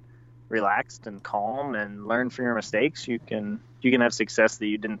and relaxed and calm and learn from your mistakes, you can have success that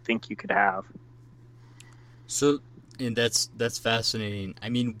you didn't think you could have. So, and that's fascinating. I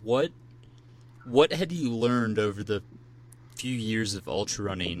mean, what had you learned over the few years of ultra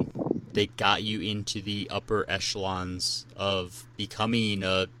running that got you into the upper echelons of becoming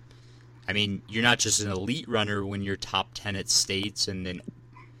a, I mean, you're not just an elite runner when you're top 10 at States and then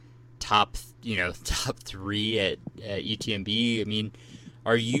top 3 at UTMB. I mean,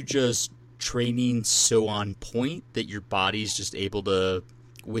 are you just training so on point that your body's just able to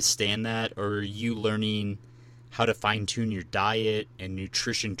withstand that, or are you learning how to fine-tune your diet and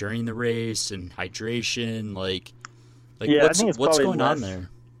nutrition during the race and hydration? Like yeah, what's going on there?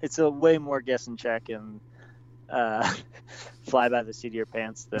 It's a way more guess and check and fly by the seat of your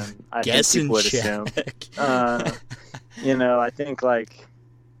pants than I think people would assume. You know, I think like,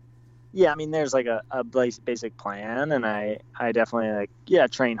 yeah, I mean, there's like a basic plan, and I definitely like, yeah,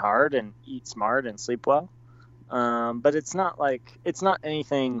 train hard and eat smart and sleep well. But it's not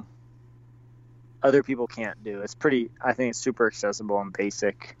anything other people can't do. I think it's super accessible and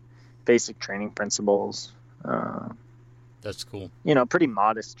basic training principles. That's cool. You know, pretty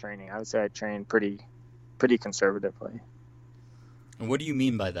modest training. I would say I train pretty conservatively. And what do you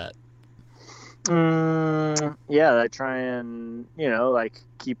mean by that? Yeah, I try and, you know, like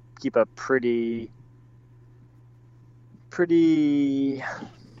keep a pretty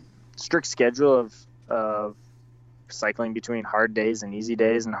strict schedule of cycling between hard days and easy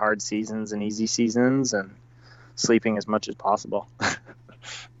days and hard seasons and easy seasons, and sleeping as much as possible.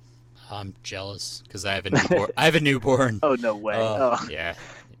 I'm jealous because I have a newborn. Oh, no way. Yeah.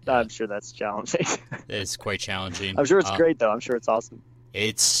 I'm sure that's challenging. It's quite challenging. I'm sure it's great, though. I'm sure it's awesome.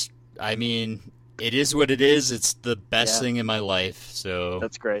 I mean, it is what it is. It's the best thing in my life. So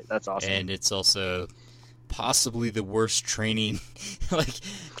that's great. That's awesome. And it's also possibly the worst training. Like,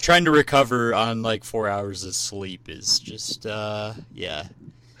 trying to recover on like 4 hours of sleep is just, yeah.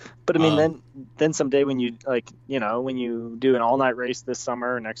 But I mean, then someday when you when you do an all-night race this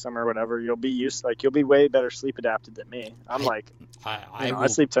summer or next summer or whatever, you'll be way better sleep adapted than me. I'm I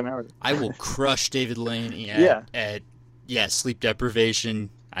sleep 10 hours. I will crush David Lane at sleep deprivation.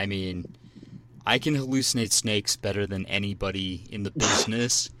 I mean, I can hallucinate snakes better than anybody in the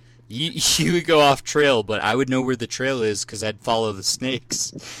business. You would go off trail, but I would know where the trail is because I'd follow the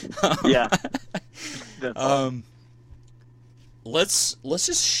snakes. Yeah. Let's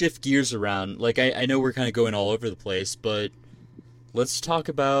just shift gears around. Like, I know we're kind of going all over the place, but let's talk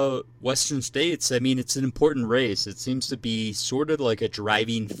about Western States. I mean, it's an important race. It seems to be sort of like a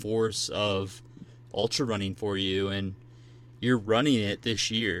driving force of ultra running for you, and you're running it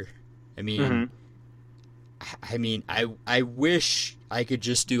this year. I mean, I wish I could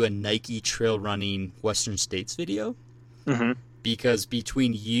just do a Nike trail running Western States video, because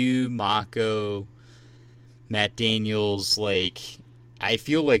between you, Mako, Matt Daniels, like, I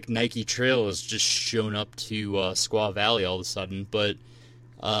feel like Nike Trail has just shown up to Squaw Valley all of a sudden. But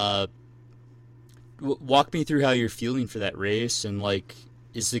walk me through how you're feeling for that race, and like,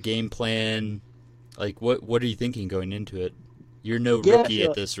 is the game plan, like, what are you thinking going into it? You're no rookie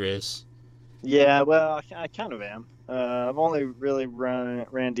at this race. Yeah, well, I kind of am. I've only really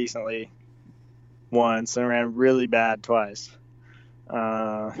ran decently once and ran really bad twice.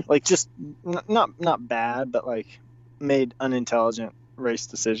 Like just not bad, but like made unintelligent race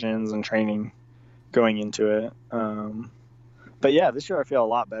decisions and training going into it. But yeah, this year I feel a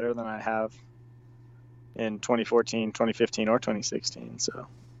lot better than I have in 2014, 2015, or 2016. So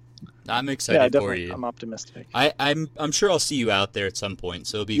I'm yeah, excited for definitely, you. I'm optimistic. I'm sure I'll see you out there at some point,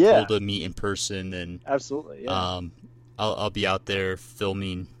 so it'll be cool Yeah, to meet in person, and absolutely. Yeah, um, I'll be out there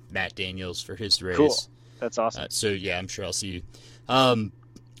filming Matt Daniels for his cool. race. That's awesome. So yeah, I'm sure I'll see you. Um,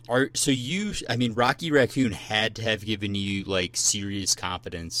 I mean, Rocky Raccoon had to have given you like serious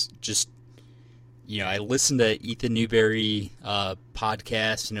confidence. Just I listened to Ethan Newberry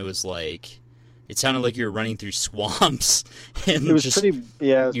podcast, and it was like it sounded like you were running through swamps, and It was just pretty.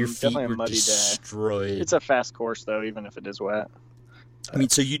 Yeah, it your was feet definitely a were muddy day. destroyed. It's a fast course though, even if it is wet. I mean,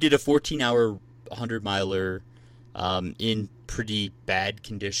 so you did a 14-hour 100-miler in pretty bad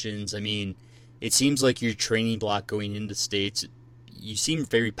conditions. I mean, it seems like your training block going into states, you seem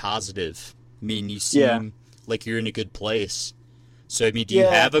very positive. I mean, you Yeah, seem like you're in a good place. So, I mean, do you yeah,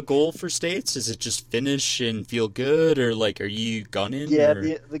 have a goal for states? Is it just finish and feel good, or like, are you gunning? yeah.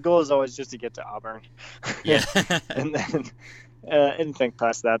 Or The goal is always just to get to Auburn, yeah, and then anything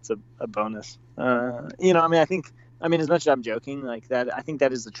past that's a bonus. I mean, I mean, as much as I'm joking, like that, I think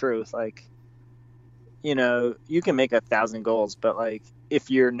that is the truth. Like, you can make 1,000 goals, but like, if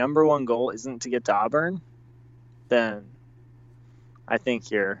your number one goal isn't to get to Auburn, then I think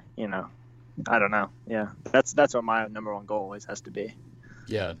I don't know. Yeah, that's what my number one goal always has to be.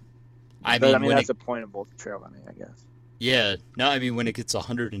 yeah. I But I mean, mean, when that's it the point of both trail running, I guess. Yeah, no, I mean when it gets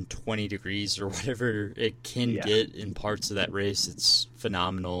 120 degrees or whatever it can Yeah, get in parts of that race, it's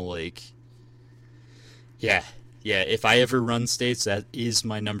phenomenal. Like, yeah, yeah. If I ever run states, that is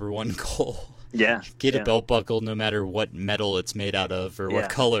my number one goal. yeah, Get a yeah, belt buckle, no matter what metal it's made out of or what yeah,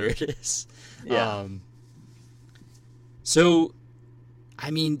 color it is. yeah, Um, so,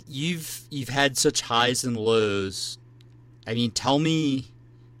 I mean, you've had such highs and lows. I mean, tell me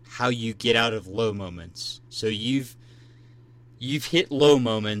how you get out of low moments. So you've hit low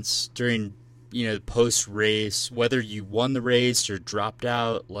moments during post race, whether you won the race or dropped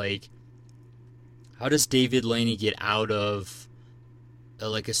out. Like, how does David Laney get out of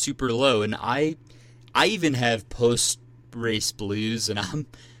like a super low? And I even have post race blues, and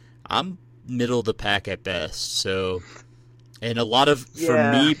I'm middle of the pack at best. So, and a lot of for yeah,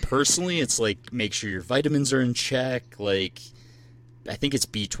 me personally, it's like make sure your vitamins are in check. Like, I think it's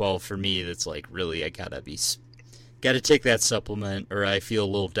B12 for me. That's like really I gotta take that supplement or I feel a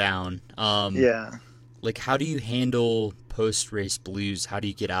little down. yeah, Like, how do you handle post race blues? How do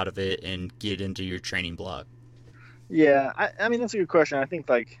you get out of it and get into your training block? yeah. I mean, that's a good question. I think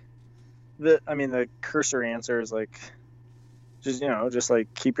like the cursory answer is like just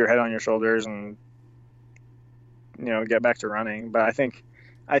like keep your head on your shoulders and get back to running. But I think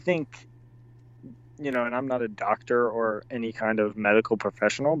and I'm not a doctor or any kind of medical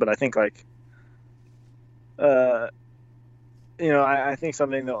professional, but I think like uh I think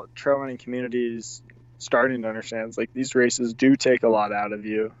something that trail running community is starting to understand is like these races do take a lot out of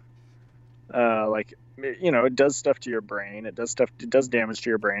you. Like it does stuff to your brain. It does damage to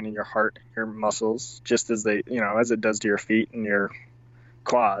your brain and your heart, your muscles, just as as it does to your feet and your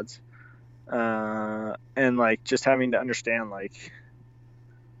quads. And like just having to understand like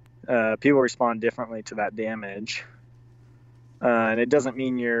people respond differently to that damage. And it doesn't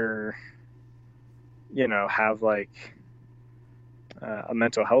mean you're have like a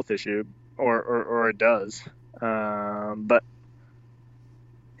mental health issue, or it does. But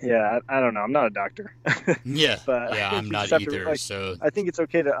yeah, I don't know. I'm not a doctor, Yeah, but I yeah, think I'm you just not have to either. like. So I think it's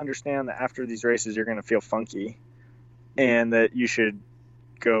okay to understand that after these races, you're going to feel funky, and that you should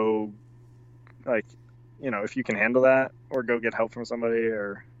go, like, if you can handle that, or go get help from somebody,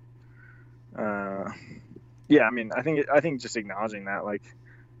 or, yeah. I mean, I think just acknowledging that, like,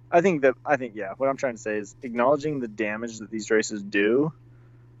 yeah. What I'm trying to say is acknowledging the damage that these races do,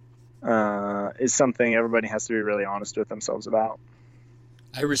 is something everybody has to be really honest with themselves about.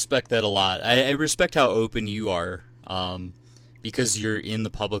 I respect that a lot. I respect how open you are, because you're in the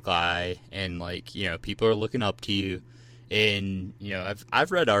public eye and like people are looking up to you, and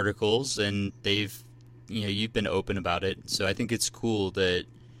I've read articles and they've you've been open about it. So I think it's cool that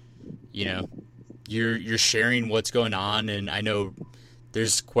you know you're sharing what's going on, and I know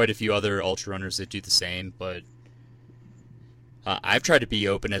there's quite a few other ultra runners that do the same, but I've tried to be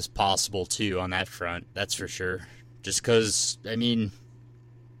open as possible too on that front. That's for sure. Just because I mean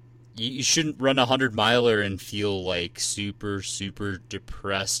you shouldn't run a 100-miler and feel like super, super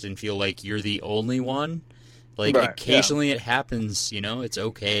depressed and feel like you're the only one. Like Right. Yeah. occasionally it happens, it's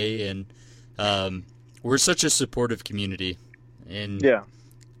okay. And we're such a supportive community. And Yeah.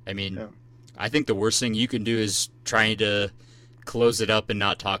 I mean, Yeah. I think the worst thing you can do is trying to close it up and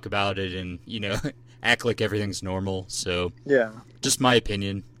not talk about it and, act like everything's normal. So Yeah. just my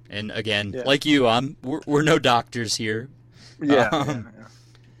opinion. And again, Yeah. like you, we're no doctors here. Yeah. Um, Yeah.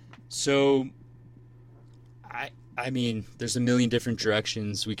 So I mean, there's a million different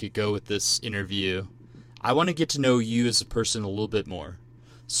directions we could go with this interview. I want to get to know you as a person a little bit more.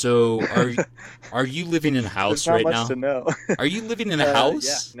 So, are you living in a house There's not right much now? to know. Are you living in a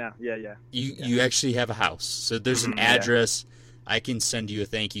house? Yeah. No. Yeah. You actually have a house. So there's an Mhm, yeah. address. I can send you a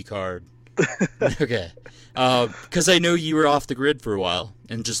thank you card. Okay. Because I know you were off the grid for a while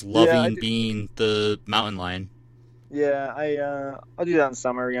and just loving did. being the mountain lion. Yeah. I'll do that in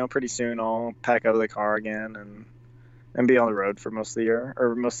summer. Pretty soon I'll pack out of the car again and be on the road for most of the year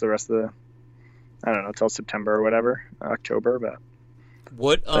or most of the rest of the I don't know till September or whatever, October.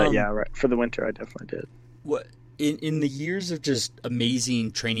 What Yeah, right. For the winter, I definitely did. what in the years of just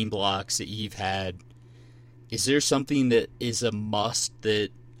amazing training blocks that you've had, is there something that is a must that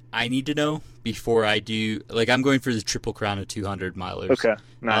I need to know before I do? Like, I'm going for the Triple Crown of 200 milers. Okay,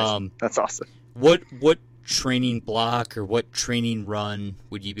 nice. That's awesome. What training block or what training run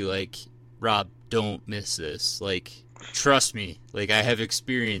would you be like, Rob, don't miss this? Like, trust me. Like, I have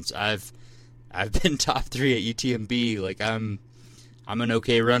experience. I've been top 3 at UTMB. Like, I'm an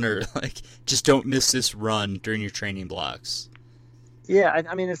okay runner. Like, just don't miss this run during your training blocks. Yeah,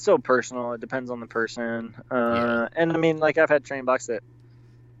 I mean it's so personal. It depends on the person. Yeah. And I mean, like I've had training blocks that,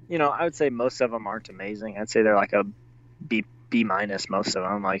 I would say most of them aren't amazing. I'd say they're like a B minus most of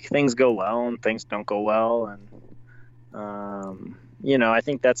them. Like things go well and things don't go well, and I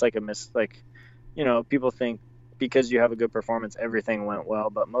think that's like a people think because you have a good performance everything went well,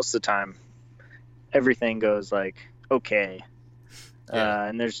 but most of the time everything goes like okay. Yeah.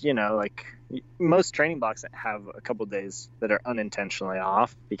 And there's like most training blocks that have a couple days that are unintentionally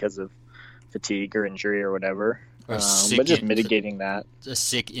off because of fatigue or injury or whatever. Or But just mitigating that. a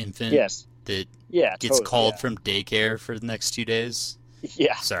sick infant Yes. that Yeah. gets Totally, called yeah. from daycare for the next 2 days.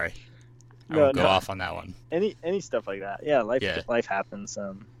 Yeah. Sorry. I No, won't go no. off on that one. Any stuff like that. Yeah. Life happens.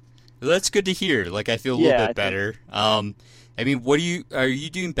 Well, that's good to hear. Like, I feel a little bit better. I mean, are you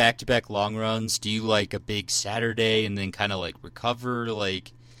doing back-to-back long runs? Do you like a big Saturday and then kind of like recover?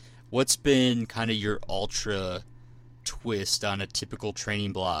 Like, what's been kind of your ultra twist on a typical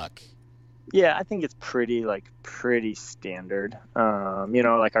training block? Yeah, I think it's pretty standard.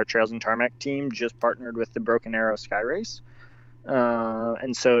 Like our Trails and Tarmac team just partnered with the Broken Arrow Sky Race.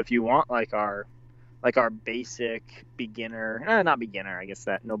 And so if you want like our basic beginner, not beginner, I guess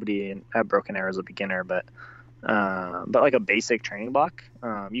that nobody at Broken Arrow is a beginner, but like a basic training block,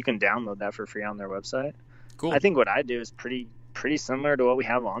 you can download that for free on their website. Cool. I think what I do is pretty similar to what we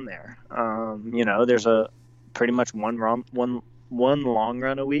have on there. There's a pretty much one long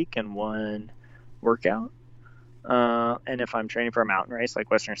run a week and one workout. And if I'm training for a mountain race like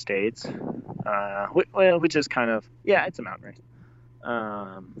Western States, which is kind of, it's a mountain race.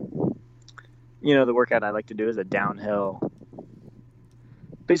 The workout I like to do is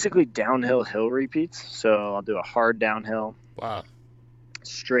basically downhill hill repeats. So I'll do a hard downhill. Wow.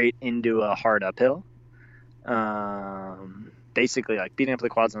 Straight into a hard uphill. Basically like beating up the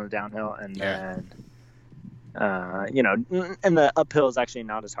quads on the downhill and then, and the uphill is actually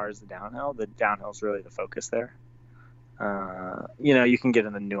not as hard as the downhill. The downhill is really the focus there. You can get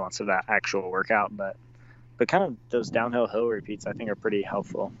in the nuance of that actual workout, but kind of those downhill hill repeats I think are pretty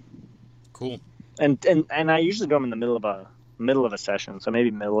helpful. Cool. And I usually do them in the middle of a session, so maybe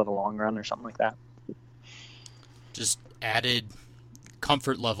middle of a long run or something like that. Just added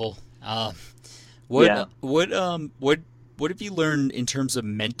comfort level. What have you learned in terms of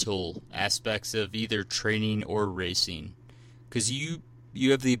mental aspects of either training or racing? Because you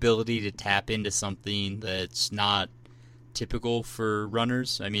have the ability to tap into something that's not typical for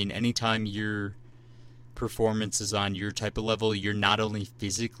runners. I mean, anytime your performance is on your type of level, you're not only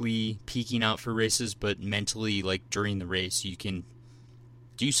physically peaking out for races, but mentally, like during the race, you can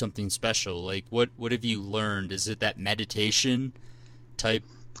do something special. Like, what have you learned? Is it that meditation type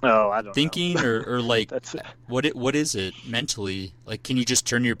I don't thinking know. or like That's it. what is it mentally? Like, can you just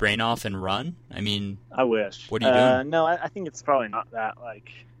turn your brain off and run? I mean, I wish. What are you doing? No, I think it's probably not that.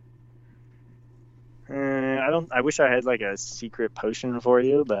 Like, I wish I had like a secret potion for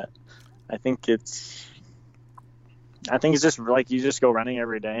you, but I think it's just like you just go running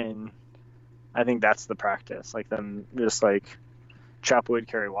every day, and I think that's the practice. Like then just like chop wood,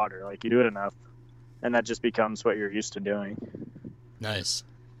 carry water. Like, you do it enough, and that just becomes what you're used to doing. Nice.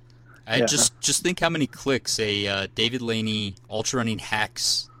 I just think how many clicks a David Laney ultra running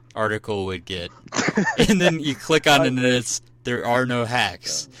hacks article would get, and then you click on it and it's there are no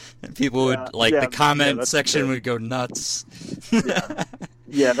hacks. And people would the comment section would go nuts.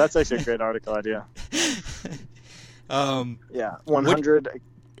 Yeah, that's actually a great article idea. 100.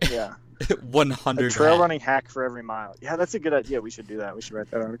 Yeah. 100 a trail running hack for every mile. Yeah, that's a good idea. We should do that. We should write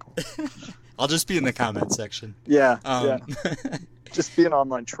that article. I'll just be in the comment section. Yeah. Just be an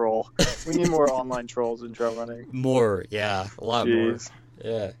online troll. We need more online trolls in trail running. More, yeah, a lot more.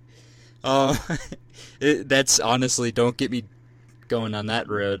 Yeah. That's honestly, don't get me going on that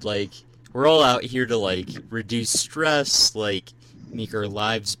road. Like, we're all out here to like reduce stress, like make our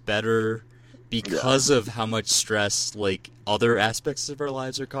lives better because of how much stress like other aspects of our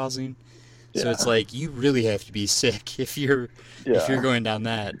lives are causing. So it's like you really have to be sick if you're going down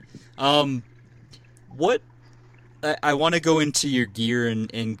that. What I want to go into your gear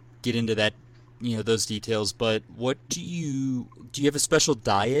and get into that, those details. But what do you have a special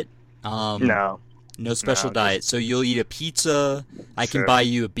diet? No special diet. So you'll eat a pizza. I can buy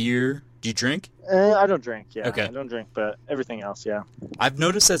you a beer. Do you drink? I don't drink. Yeah, okay. I don't drink, but everything else, yeah. I've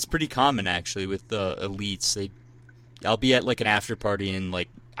noticed that's pretty common actually with the elites. I'll be at like an after party and like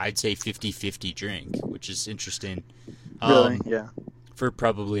I'd say 50-50 drink, which is interesting. Really? Yeah. For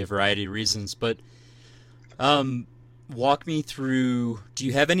probably a variety of reasons, but walk me through, do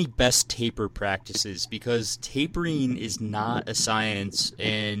you have any best taper practices? Because tapering is not a science,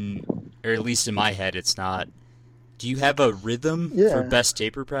 or at least in my head it's not. Do you have a rhythm for best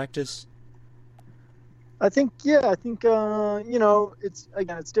taper practice? I think it's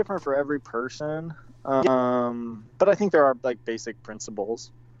different for every person. But I think there are like basic principles.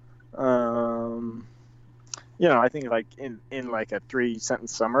 I think like in like a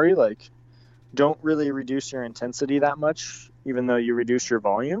 3-sentence summary, like don't really reduce your intensity that much, even though you reduce your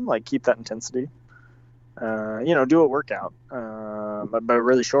volume. Like keep that intensity. Do a workout, but a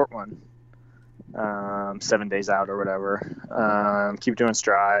really short one. 7 days out or whatever. Keep doing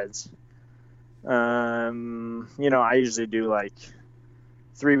strides. I usually do like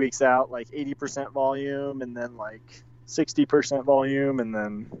 3 weeks out, like 80% volume, and then like 60% volume, and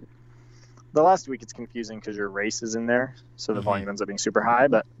then the last week it's confusing because your race is in there, so the volume ends up being super high.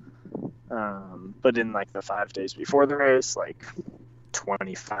 But in like the 5 days before the race, like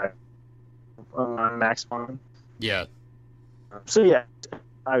 25 max volume. Yeah. So yeah,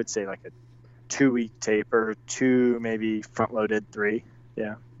 I would say like a 2-week taper, 2 maybe front loaded, 3.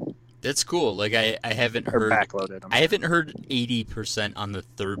 Yeah. That's cool. Like I haven't heard backloaded. I haven't heard 80% on the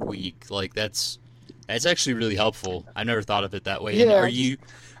 3rd week. Like that's actually really helpful. I never thought of it that way. Yeah. And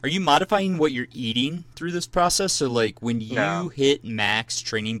are you modifying what you're eating through this process? So like when you hit max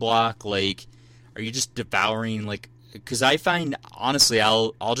training block, like are you just devouring like? Because I find honestly,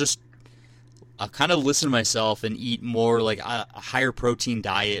 I'll kind of listen to myself and eat more like a higher protein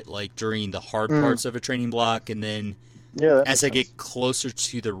diet like during the hard parts of a training block, and then as I get closer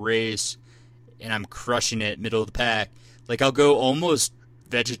to the race and I'm crushing it middle of the pack, like I'll go almost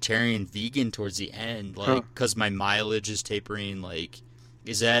vegetarian vegan towards the end, like because my mileage is tapering. Like,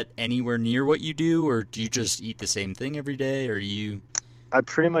 is that anywhere near what you do, or do you just eat the same thing every day, or you? I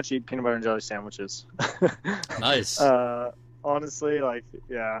pretty much eat peanut butter and jelly sandwiches. Nice. Honestly, like,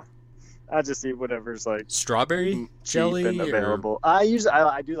 yeah, I just eat whatever's like strawberry jelly and available. I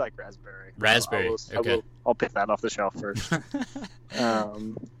do like raspberry. Raspberry. Okay. I'll pick that off the shelf first. I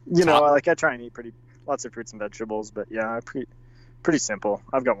try and eat lots of fruits and vegetables, but yeah, pretty simple.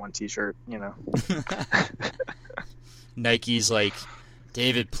 I've got one T-shirt, Nike's like,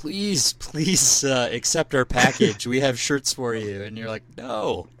 David, please accept our package. We have shirts for you, and you're like,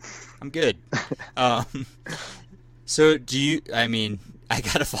 no, I'm good. So do you? I mean, I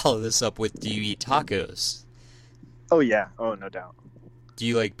gotta follow this up with: do you eat tacos? Oh yeah. Oh, no doubt. Do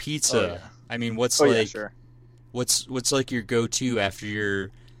you like pizza? Oh, yeah. I mean, what's sure. What's like your go-to after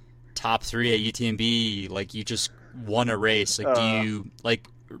your top 3 at UTMB? Like you just won a race. Like do you like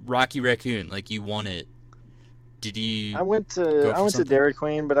Rocky Raccoon? Like you won it. Did you? I went to Dairy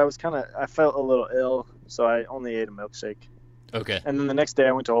Queen, but I felt a little ill, so I only ate a milkshake. Okay. And then the next day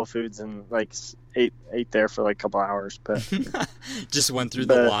I went to Whole Foods and like ate there for like a couple hours, but just went through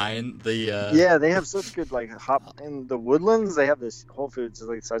the line. Yeah, they have such good like in the Woodlands. They have this Whole Foods is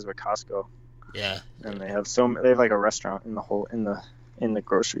like the size of a Costco. Yeah. And they have like a restaurant in the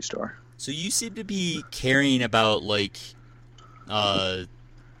grocery store. So you seem to be caring about like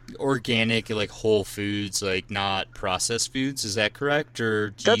organic, like whole foods, like not processed foods. Is that correct, or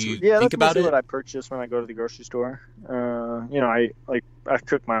do you think about it? That's what I purchase when I go to the grocery store. I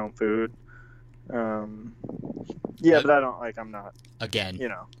cook my own food. Yeah, but I don't like. I'm not. Again, You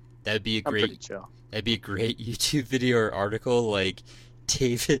know, that'd be a I'm pretty great chill. that'd be a great YouTube video or article, like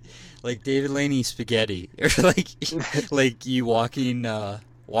David Laney spaghetti, or like you walking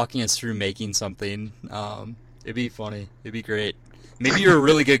us through making something. It'd be funny. It'd be great. Maybe you're a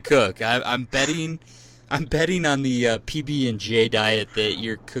really good cook. I'm betting on the PB&J diet that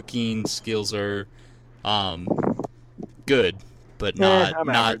your cooking skills are good, but I'm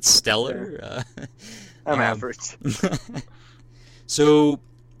not average. stellar. I'm average. So,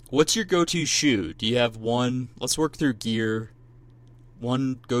 what's your go-to shoe? Do you have one? Let's work through gear.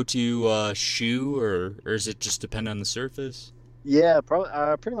 One go-to shoe, or is it just depend on the surface? Yeah, probably.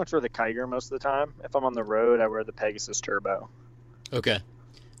 Pretty much wear the Kiger most of the time. If I'm on the road, I wear the Pegasus Turbo. Okay.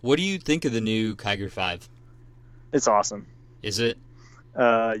 What do you think of the new Kiger 5? It's awesome. Is it?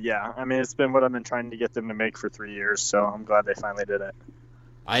 Yeah. I mean, it's been what I've been trying to get them to make for 3 years, so I'm glad they finally did it.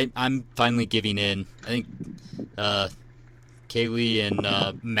 I'm finally giving in. I think Kaylee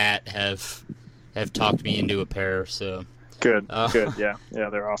and Matt have talked me into a pair. So Good. Yeah,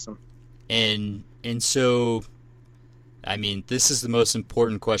 they're awesome. And so, I mean, this is the most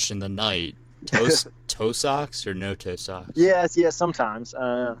important question of the night: toe socks or no toe socks? Yes, sometimes.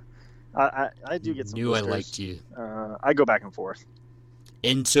 I do get some. Knew blisters. I liked you. I go back and forth.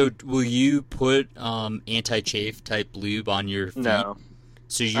 And so, will you put anti-chafe type lube on your feet? No.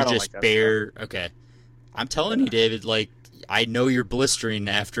 So I you're don't just like that bare. Okay. I'm telling you, David. Like, I know you're blistering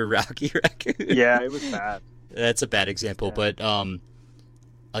after Rocky Raccoon. Yeah, it was bad. That's a bad example, but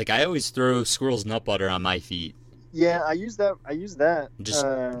like I always throw squirrel's nut butter on my feet. Yeah, I use that. I do use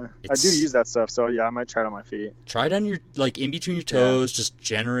that stuff. So yeah, I might try it on my feet. Try it on your, like, in between your toes, just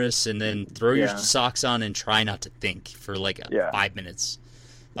generous, and then throw your socks on and try not to think for like 5 minutes.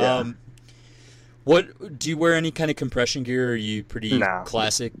 Yeah. What do you wear? Any kind of compression gear? Or are you pretty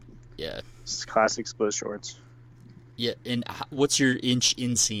classic? Yeah. Just classic split shorts. Yeah, and what's your inch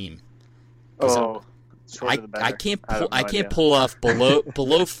inseam? Oh, I can't pull off below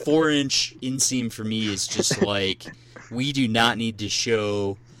 4-inch inseam. For me is just like, we do not need to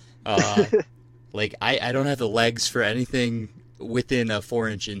show. Like I don't have the legs for anything within a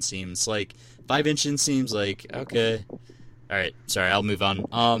 4-inch inseam. It's like 5-inch inseams. Like, okay, all right. Sorry, I'll move on.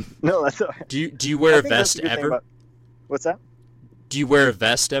 No, that's all right. Do you wear a vest ever? What's that? Do you wear a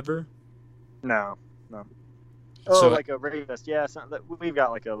vest ever? No. Oh, So, like a rain vest. Yeah, we've got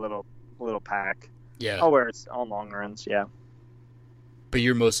like a little pack. yeah. I'll wear it on long runs. Yeah. But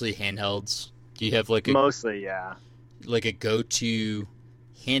you're mostly handhelds. Do you have like Mostly, yeah. like a go-to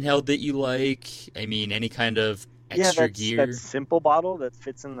handheld that you like? I mean, any kind of extra gear? That simple bottle that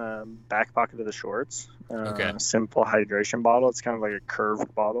fits in the back pocket of the shorts. Okay. Simple hydration bottle. It's kind of like a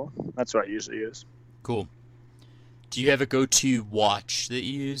curved bottle. That's what I usually use. Cool. Do you have a go-to watch that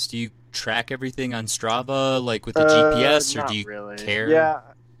you use? Do you track everything on Strava, like with the GPS, or do you really care?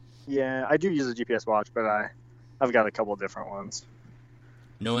 Yeah, I do use a GPS watch, but I've got a couple different ones.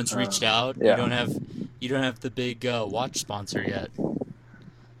 No one's reached out. Yeah. You don't have the big watch sponsor yet.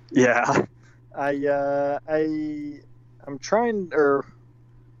 Yeah, I'm trying,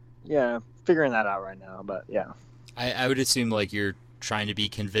 figuring that out right now. But yeah, I would assume like you're trying to be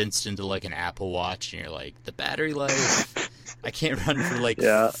convinced into like an Apple Watch, and you're like, the battery life, I can't run for like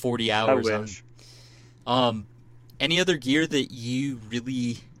 40 hours. I wish. Any other gear that you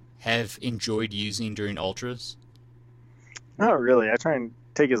really have enjoyed using during ultras? Not really. I try and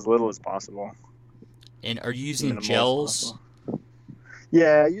take as little as possible. And are you using gels?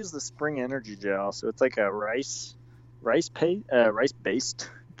 Yeah, I use the Spring Energy gel. So it's like a rice based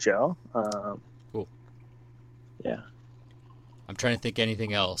gel. Cool. Yeah. I'm trying to think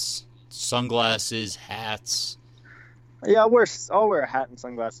anything else. Sunglasses, hats. Yeah, I'll wear a hat and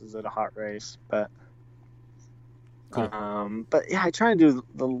sunglasses at a hot race, but cool. But yeah, I try and do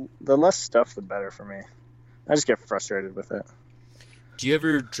the less stuff, the better for me. I just get frustrated with it. Do you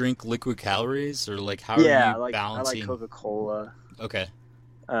ever drink liquid calories, or like how are you balancing? I like Coca-Cola. Okay.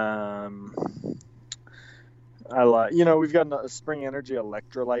 I like, we've got a Spring Energy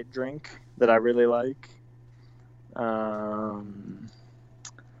electrolyte drink that I really like. I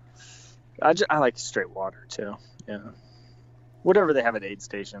like straight water too. Yeah. Whatever they have at aid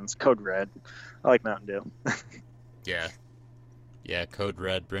stations. Code Red. I like Mountain Dew. Yeah, Code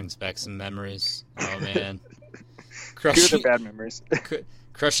Red brings back some memories. Oh man. Good or bad memories.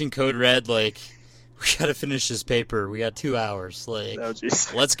 Crushing Code Red, like, we gotta finish this paper. We got 2 hours. Like, oh,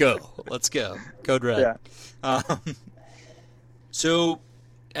 geez. Let's go. Code Red. Yeah. So,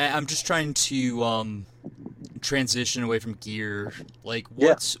 I'm just trying to transition away from gear, like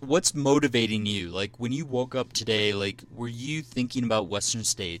Yeah. what's motivating you? Like when you woke up today, like were you thinking about Western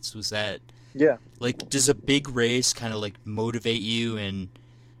States? Was that Yeah. like does a big race kind of like motivate you and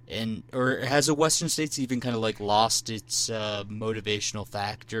or has a Western States even kind of like lost its motivational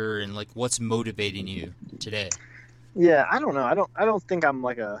factor and like what's motivating you today? Yeah, I don't know. I don't think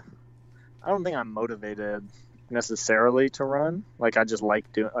I don't think I'm motivated necessarily to run. Like I just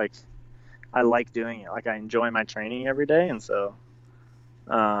I like doing it. Like I enjoy my training every day, and so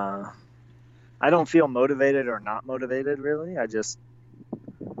I don't feel motivated or not motivated really. I just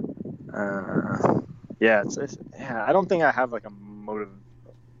yeah, yeah. I don't think I have like a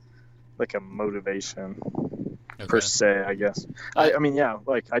motivation per Okay. se. I guess. I mean, yeah.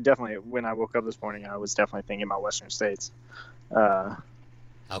 Like I definitely when I woke up this morning, I was definitely thinking about Western States. Uh,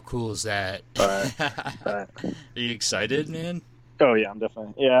 How cool is that? but but Are you excited, man? oh yeah, I'm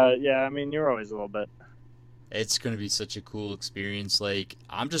definitely yeah. I mean, you're always a little bit. It's going to be such a cool experience. Like,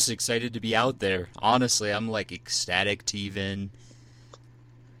 I'm just excited to be out there. Honestly, I'm like ecstatic to even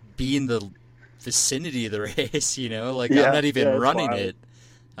be in the vicinity of the race, you know? Like, I'm Yeah, not even yeah. It's running wild. it.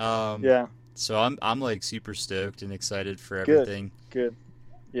 Um, Yeah. so I'm like super stoked and excited for Good. everything. Good.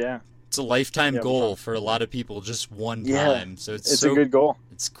 Yeah. It's a lifetime Yeah. goal for a lot of people, just one Yeah. time. So It's a good goal.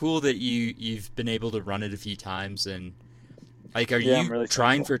 it's cool that you've been able to run it a few times and like, are Yeah, I'm you really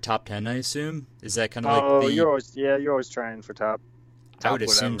trying thankful. for top 10, I assume? Is that kind of like Oh, the, you're always trying for top I would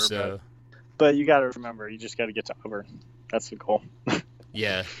assume whatever, so. but you got to remember, you just got to get to Auburn. That's the goal.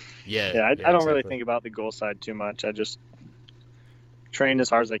 Yeah, yeah, Yeah, yeah, I don't really exactly. think about the goal side too much. I just train as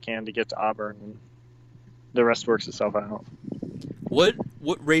hard as I can to get to Auburn, and the rest works itself out. What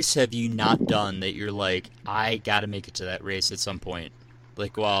race have you not done that you're like, I gotta make it to that race at some point?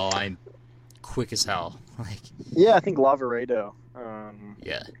 Like, while I'm quick as hell. Like, Yeah, I think Lavaredo,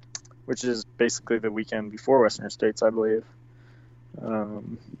 yeah, which is basically the weekend before Western States, I believe.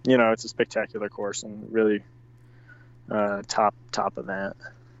 It's a spectacular course and really top event.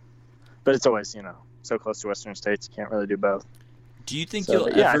 But it's always, so close to Western States, you can't really do both. do you think So, you'll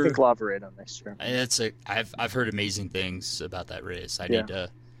but yeah, I ever? think Lavaredo next year. I've heard amazing things about that race. I Yeah. need to.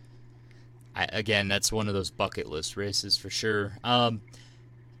 Again, that's one of those bucket list races for sure.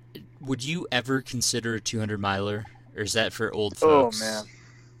 Would you ever consider a 200 miler, or is that for old Oh folks? man.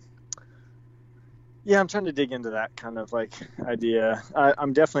 Yeah, I'm trying to dig into that kind of like idea.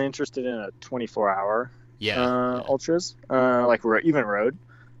 I'm definitely interested in a 24-hour Yeah, ultras, like even road.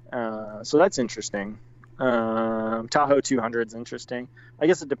 So that's interesting. Tahoe 200 is interesting. I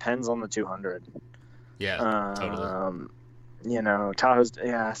guess it depends on the 200. yeah, totally. Tahoe's,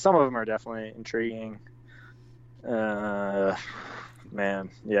 yeah, some of them are definitely intriguing. Man,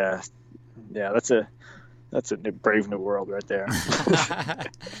 yeah, that's a brave new world right there.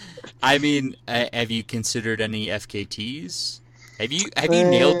 I mean, have you considered any FKTs? Have you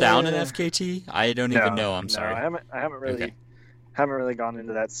nailed down an FKT? I don't even know. I'm No, sorry. I Okay. haven't really gone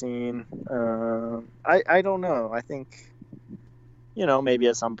into that scene. I don't know. I think maybe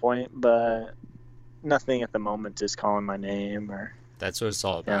at some point, but nothing at the moment is calling my name or That's what it's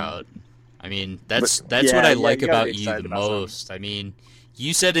all yeah. about. I mean, But that's what yeah, I yeah, like you gotta be about you excited the about something. most. I mean,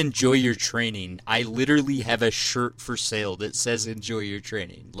 you said enjoy your training. I literally have a shirt for sale that says enjoy your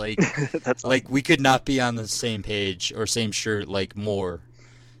training. Like That's like awesome. we could not be on the same page or same shirt like more.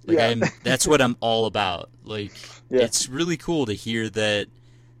 Like Yeah, that's what I'm all about. Like yeah, it's really cool to hear that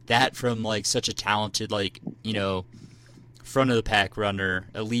from like such a talented like, front of the pack runner,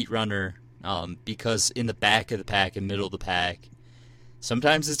 elite runner, because in the back of the pack and middle of the pack,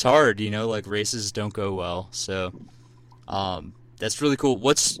 sometimes it's hard, like races don't go well. So, that's really cool.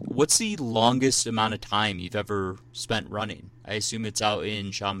 What's the longest amount of time you've ever spent running? I assume it's out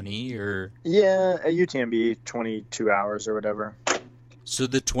in Chamonix or yeah. At UTMB, 22 hours or whatever. so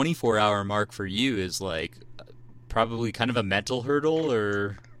the 24-hour mark for you is like probably kind of a mental hurdle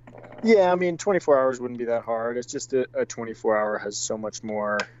or Yeah, I mean, 24 hours wouldn't be that hard. It's just a 24-hour has so much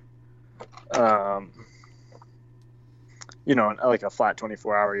more, um, like a flat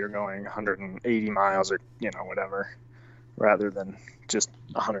 24-hour, you're going 180 miles or, whatever, rather than just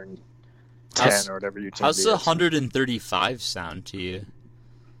 110 how's or whatever UTMB how's the is. 135 sound to you?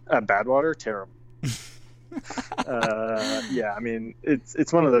 Badwater, terrible. Yeah, I mean,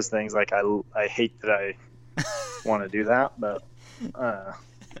 it's one of those things, like, I hate that I want to do that, but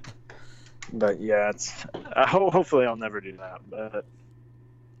yeah, hopefully I'll never do that, but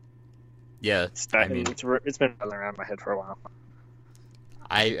Yeah, I mean, it's been running around my head for a while.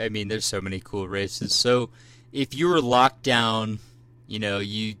 I mean, there's so many cool races. So, if you were locked down,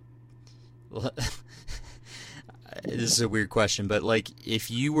 you this is a weird question, but like,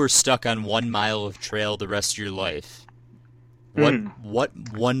 if you were stuck on 1 mile of trail the rest of your life, what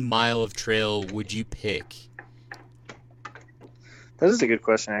 1 mile of trail would you pick? That is a good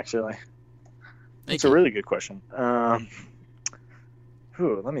question, actually. It's a really good question. Let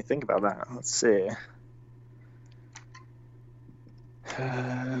me think about that. Let's see.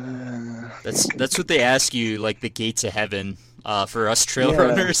 That's what they ask you, like the gates of heaven. For us trail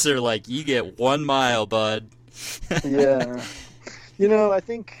runners, they're like, you get 1 mile, bud. Yeah. I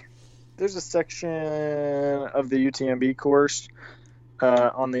think there's a section of the UTMB course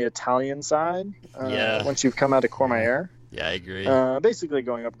on the Italian side. Once you've come out of Courmayeur. Yeah, I agree. Basically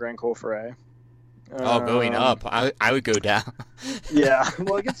going up Grand Col Ferret. Going up. I would go down. Yeah.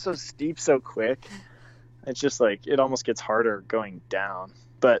 Well, it gets so steep so quick. It's just like it almost gets harder going down.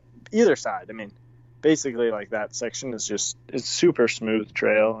 But either side, I mean, basically like that section is it's super smooth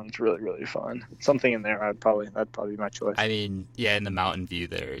trail and it's really, really fun. Something in there that'd probably be my choice. I mean, yeah, and the mountain view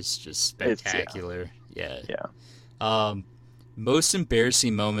there is just spectacular. Yeah. Most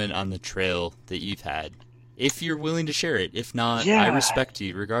embarrassing moment on the trail that you've had, if you're willing to share it. If not, I respect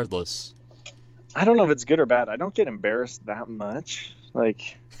you regardless. I don't know if it's good or bad. I don't get embarrassed that much.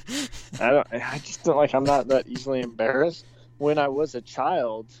 Like, I just don't I'm not that easily embarrassed. When I was a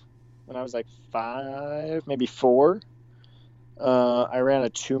child, when I was like 5, maybe 4, I ran a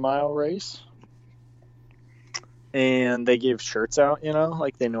 2-mile race. And they gave shirts out,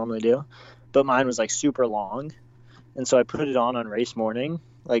 like they normally do. But mine was like super long. And so I put it on race morning,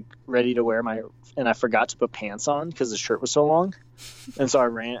 like ready to wear and I forgot to put pants on because the shirt was so long. And so I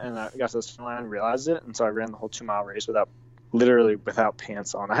ran and I got to this line and realized it. And so I ran the whole 2-mile race without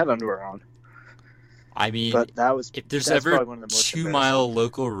pants on. I had underwear on. I mean, but if there's ever a 2-mile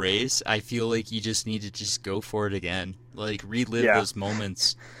local race, I feel like you just need to just go for it again. Like relive those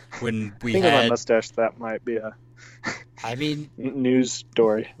moments when we had my mustache. That might be news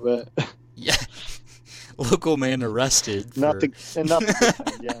story, but yeah. Local man arrested. Not the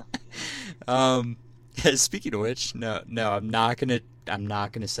yeah. Speaking of which, no, I'm not gonna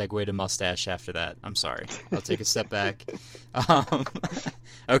segue to mustache after that. I'm sorry. I'll take a step back.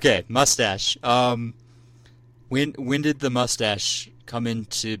 Okay, mustache. When did the mustache come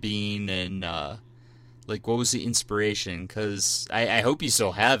into being, and what was the inspiration? Because I hope you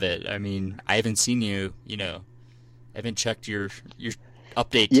still have it. I mean, I haven't seen you. I haven't checked your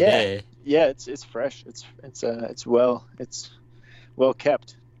update today. Yeah, it's fresh. It's well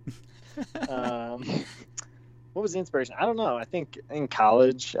kept. What was the inspiration? I don't know. I think in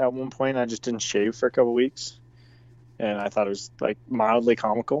college at one point I just didn't shave for a couple weeks, and I thought it was like mildly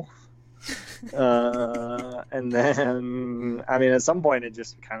comical. And then at some point it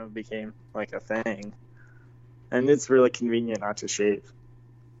just kind of became like a thing, and it's really convenient not to shave.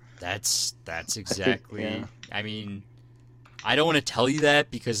 That's exactly. I mean, I don't want to tell you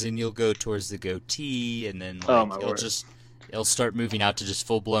that because then you'll go towards the goatee, and then it'll start moving out to just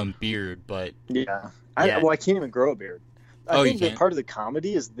full blown beard. But I can't even grow a beard. I think that part of the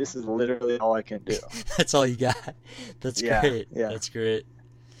comedy is this is literally all I can do. That's all you got. That's great. Yeah, that's great.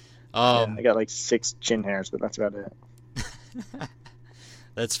 I got like 6 chin hairs, but that's about it.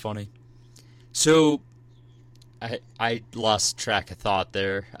 That's funny. So, I lost track of thought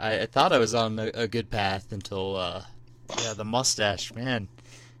there. I thought I was on a good path until the mustache, man.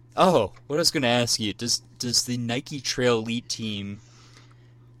 Oh, what I was going to ask you, does the Nike Trail Elite team,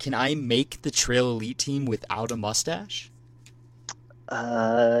 can I make the Trail Elite team without a mustache?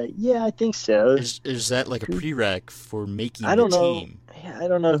 Yeah, I think so. Is that like a prereq for making the team? Yeah, I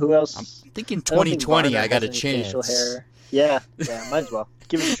don't know who else. I'm thinking 2020 I got a chance. Facial hair. Yeah, might as well.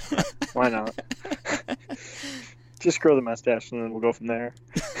 Give it a shot. Why not? Just grow the mustache and then we'll go from there.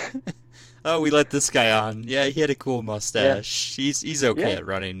 Oh, we let this guy on. Yeah, he had a cool mustache. Yeah. He's okay at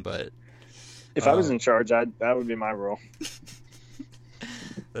running, but if I was in charge, that would be my role.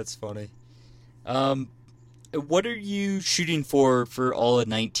 That's funny. What are you shooting for all of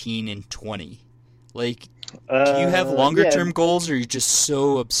 19 and 20? Like, do you have longer term goals, or are you just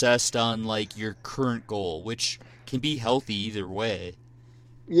so obsessed on like your current goal, which can be healthy either way?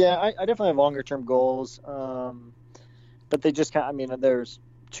 Yeah, I definitely have longer term goals, but they just there's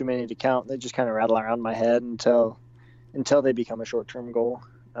too many to count. They just kind of rattle around my head until they become a short term goal.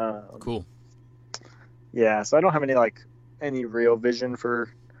 Cool. Yeah, so I don't have any real vision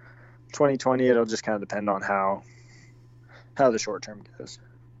for 2020. It'll just kind of depend on how the short term goes.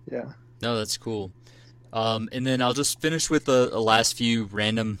 Yeah. No, that's cool. And then I'll just finish with a last few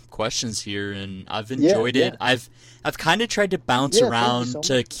random questions here, and I've enjoyed it. I've kind of tried to bounce around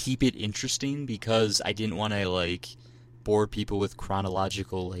to keep it interesting because I didn't want to bore people with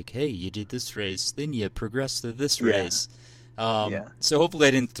chronological, like, hey, you did this race, then you progressed to this Yeah. race. So hopefully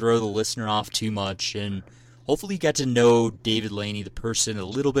I didn't throw the listener off too much, and hopefully you got to know David Laney, the person, a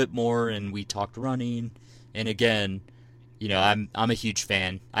little bit more, and we talked running. And again, you know, I'm a huge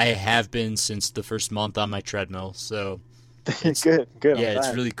fan. I have been since the first month on my treadmill, so Good. yeah, I'm it's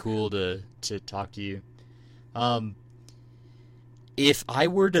glad. really cool to talk to you. If I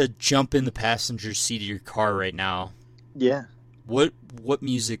were to jump in the passenger seat of your car right now, Yeah. what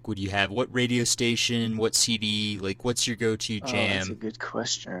music would you have? What radio station? What CD? Like, what's your go-to Oh, that's a jam? good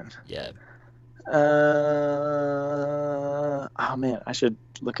question. Yeah. Oh man, I should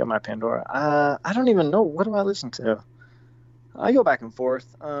look at my Pandora. I don't even know. What do I listen to? I go back and forth.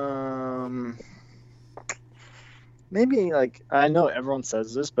 Maybe like I know everyone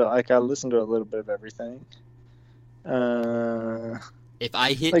says this, but like I listen to a little bit of everything. Uh, If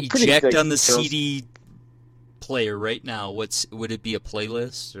I hit like pretty eject like on the chills. CD player right now, would it be a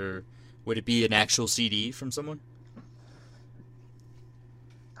playlist or would it be an actual CD from someone?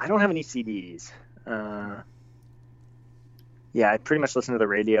 I don't have any CDs. Uh, yeah, I pretty much listen to the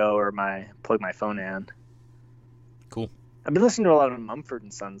radio or plug my phone in. Cool. I've been listening to a lot of Mumford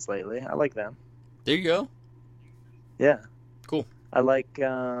and Sons lately. I like them. There you go. Yeah, Cool. I like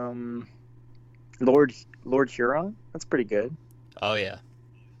Lord Huron. That's pretty good. Oh yeah.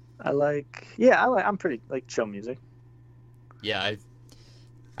 I'm pretty like chill music. Yeah,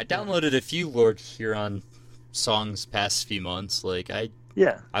 I downloaded a few Lord Huron songs past few months. Like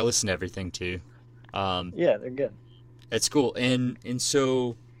Yeah, I listen to everything too. yeah, they're good. It's cool. And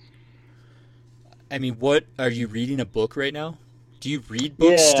so I mean, what are you reading a book right now? Do you read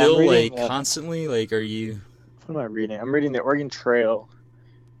books Yeah, I'm still reading. like constantly? Like are you What am I reading? I'm reading The Oregon Trail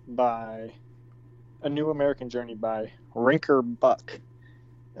by A New American Journey by Rinker Buck.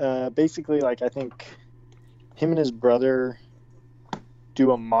 Basically, like I think him and his brother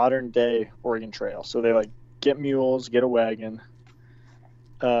do a modern day Oregon Trail. So they like get mules, get a wagon,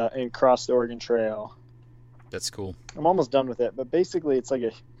 and cross the Oregon Trail. That's cool. I'm almost done with it, but basically it's like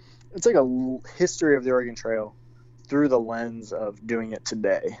a history of the Oregon Trail through the lens of doing it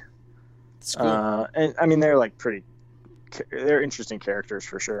today. It's cool. And I mean they're interesting characters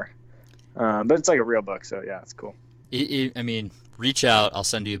for sure. But it's like a real book, so yeah, it's cool. I mean, reach out. I'll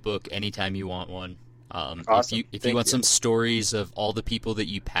send you a book anytime you want one. Awesome. If you Thank want you. some stories of all the people that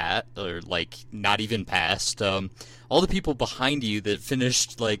you or like not even passed, all the people behind you that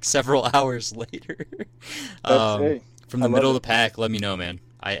finished like several hours later, Hey, from I the love middle of it. the pack, let me know, man.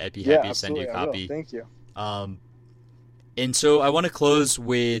 I'd be Yeah, happy to send you a absolutely, I will. copy. Thank you. And so I want to close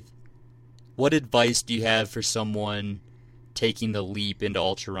with what advice do you have for someone taking the leap into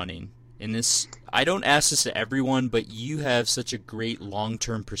ultra running? And this, I don't ask this to everyone, but you have such a great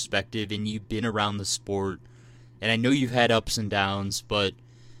long-term perspective and you've been around the sport. And I know you've had ups and downs, but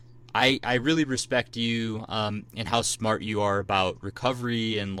I really respect you and how smart you are about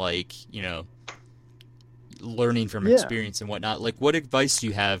recovery and like, you know, learning from Yeah. experience and whatnot. Like, what advice do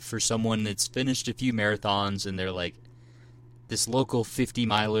you have for someone that's finished a few marathons and they're like, this local 50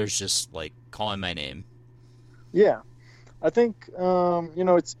 miler's just like calling my name? Yeah. I think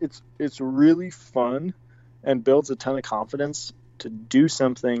it's really fun and builds a ton of confidence to do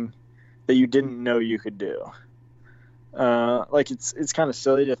something that you didn't know you could do. Like it's kind of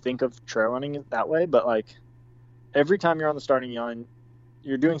silly to think of trail running that way, but like every time you're on the starting line,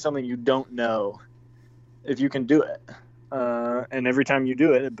 you're doing something you don't know if you can do it. And every time you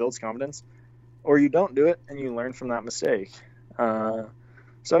do it, it builds confidence. Or you don't do it and you learn from that mistake.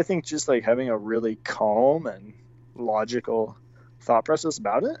 So I think just like having a really calm and logical thought process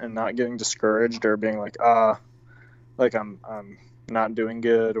about it and not getting discouraged or being like, like I'm not doing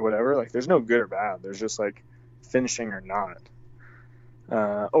good or whatever. Like there's no good or bad. There's just like finishing or not.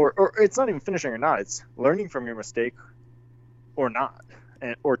 Or it's not even finishing or not. It's learning from your mistake or not,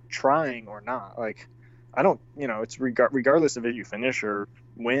 or trying or not. Like I don't, it's regardless of if you finish or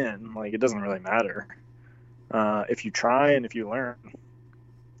win, like it doesn't really matter. If you try and if you learn,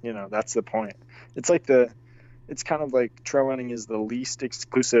 that's the point. It's kind of like trail running is the least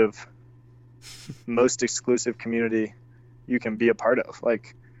exclusive, most exclusive community you can be a part of.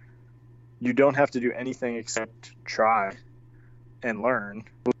 Like you don't have to do anything except try and learn,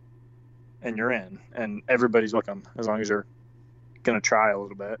 and you're in, and everybody's welcome as long as you're gonna try a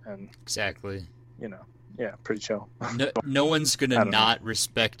little bit, and Exactly. yeah, pretty chill. No one's I gonna don't know. not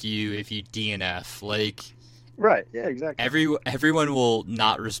respect you if you DNF. Like Right? Yeah, exactly. everyone will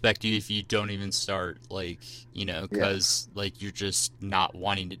not respect you if you don't even start. Like because like you're just not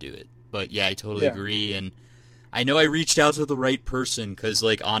wanting to do it. But yeah, I totally Yeah. agree, and I know I reached out to the right person because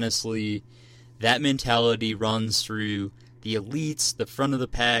like honestly, that mentality runs through the elites, the front of the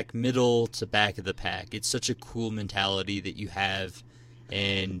pack, middle to back of the pack. It's such a cool mentality that you have,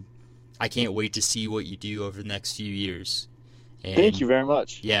 and I can't wait to see what you do over the next few years. And thank you very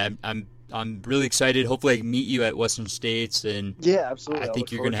much. Yeah, I'm really excited. Hopefully I can meet you at Western States, and yeah, absolutely. I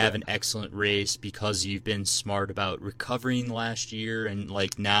think you're going to have an excellent race because you've been smart about recovering last year, and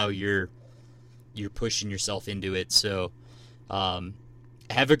like now you're pushing yourself into it. So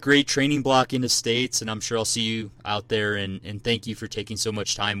have a great training block into States, and I'm sure I'll see you out there, and thank you for taking so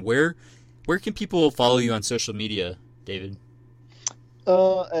much time. Where can people follow you on social media, David?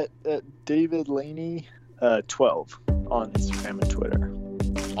 At David Laney 12 on Instagram and Twitter.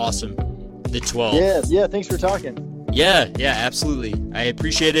 Awesome. The 12. Yeah, thanks for talking. Yeah, absolutely. I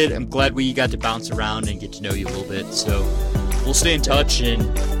appreciate it. I'm glad we got to bounce around and get to know you a little bit. So we'll stay in touch, and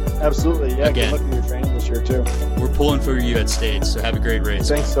absolutely. Yeah, again, good luck with your training this year too. We're pulling for you at States, so have a great race.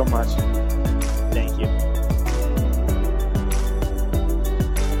 Thanks so much. Thank you.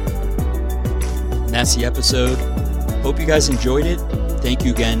 And that's the episode. Hope you guys enjoyed it. Thank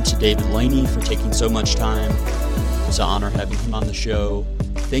you again to David Laney for taking so much time. It was an honor having him on the show.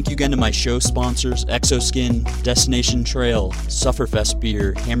 Thank you again to my show sponsors, Exoskin, Destination Trail, Sufferfest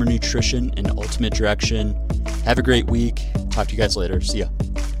Beer, Hammer Nutrition, and Ultimate Direction. Have a great week. Talk to you guys later. See ya.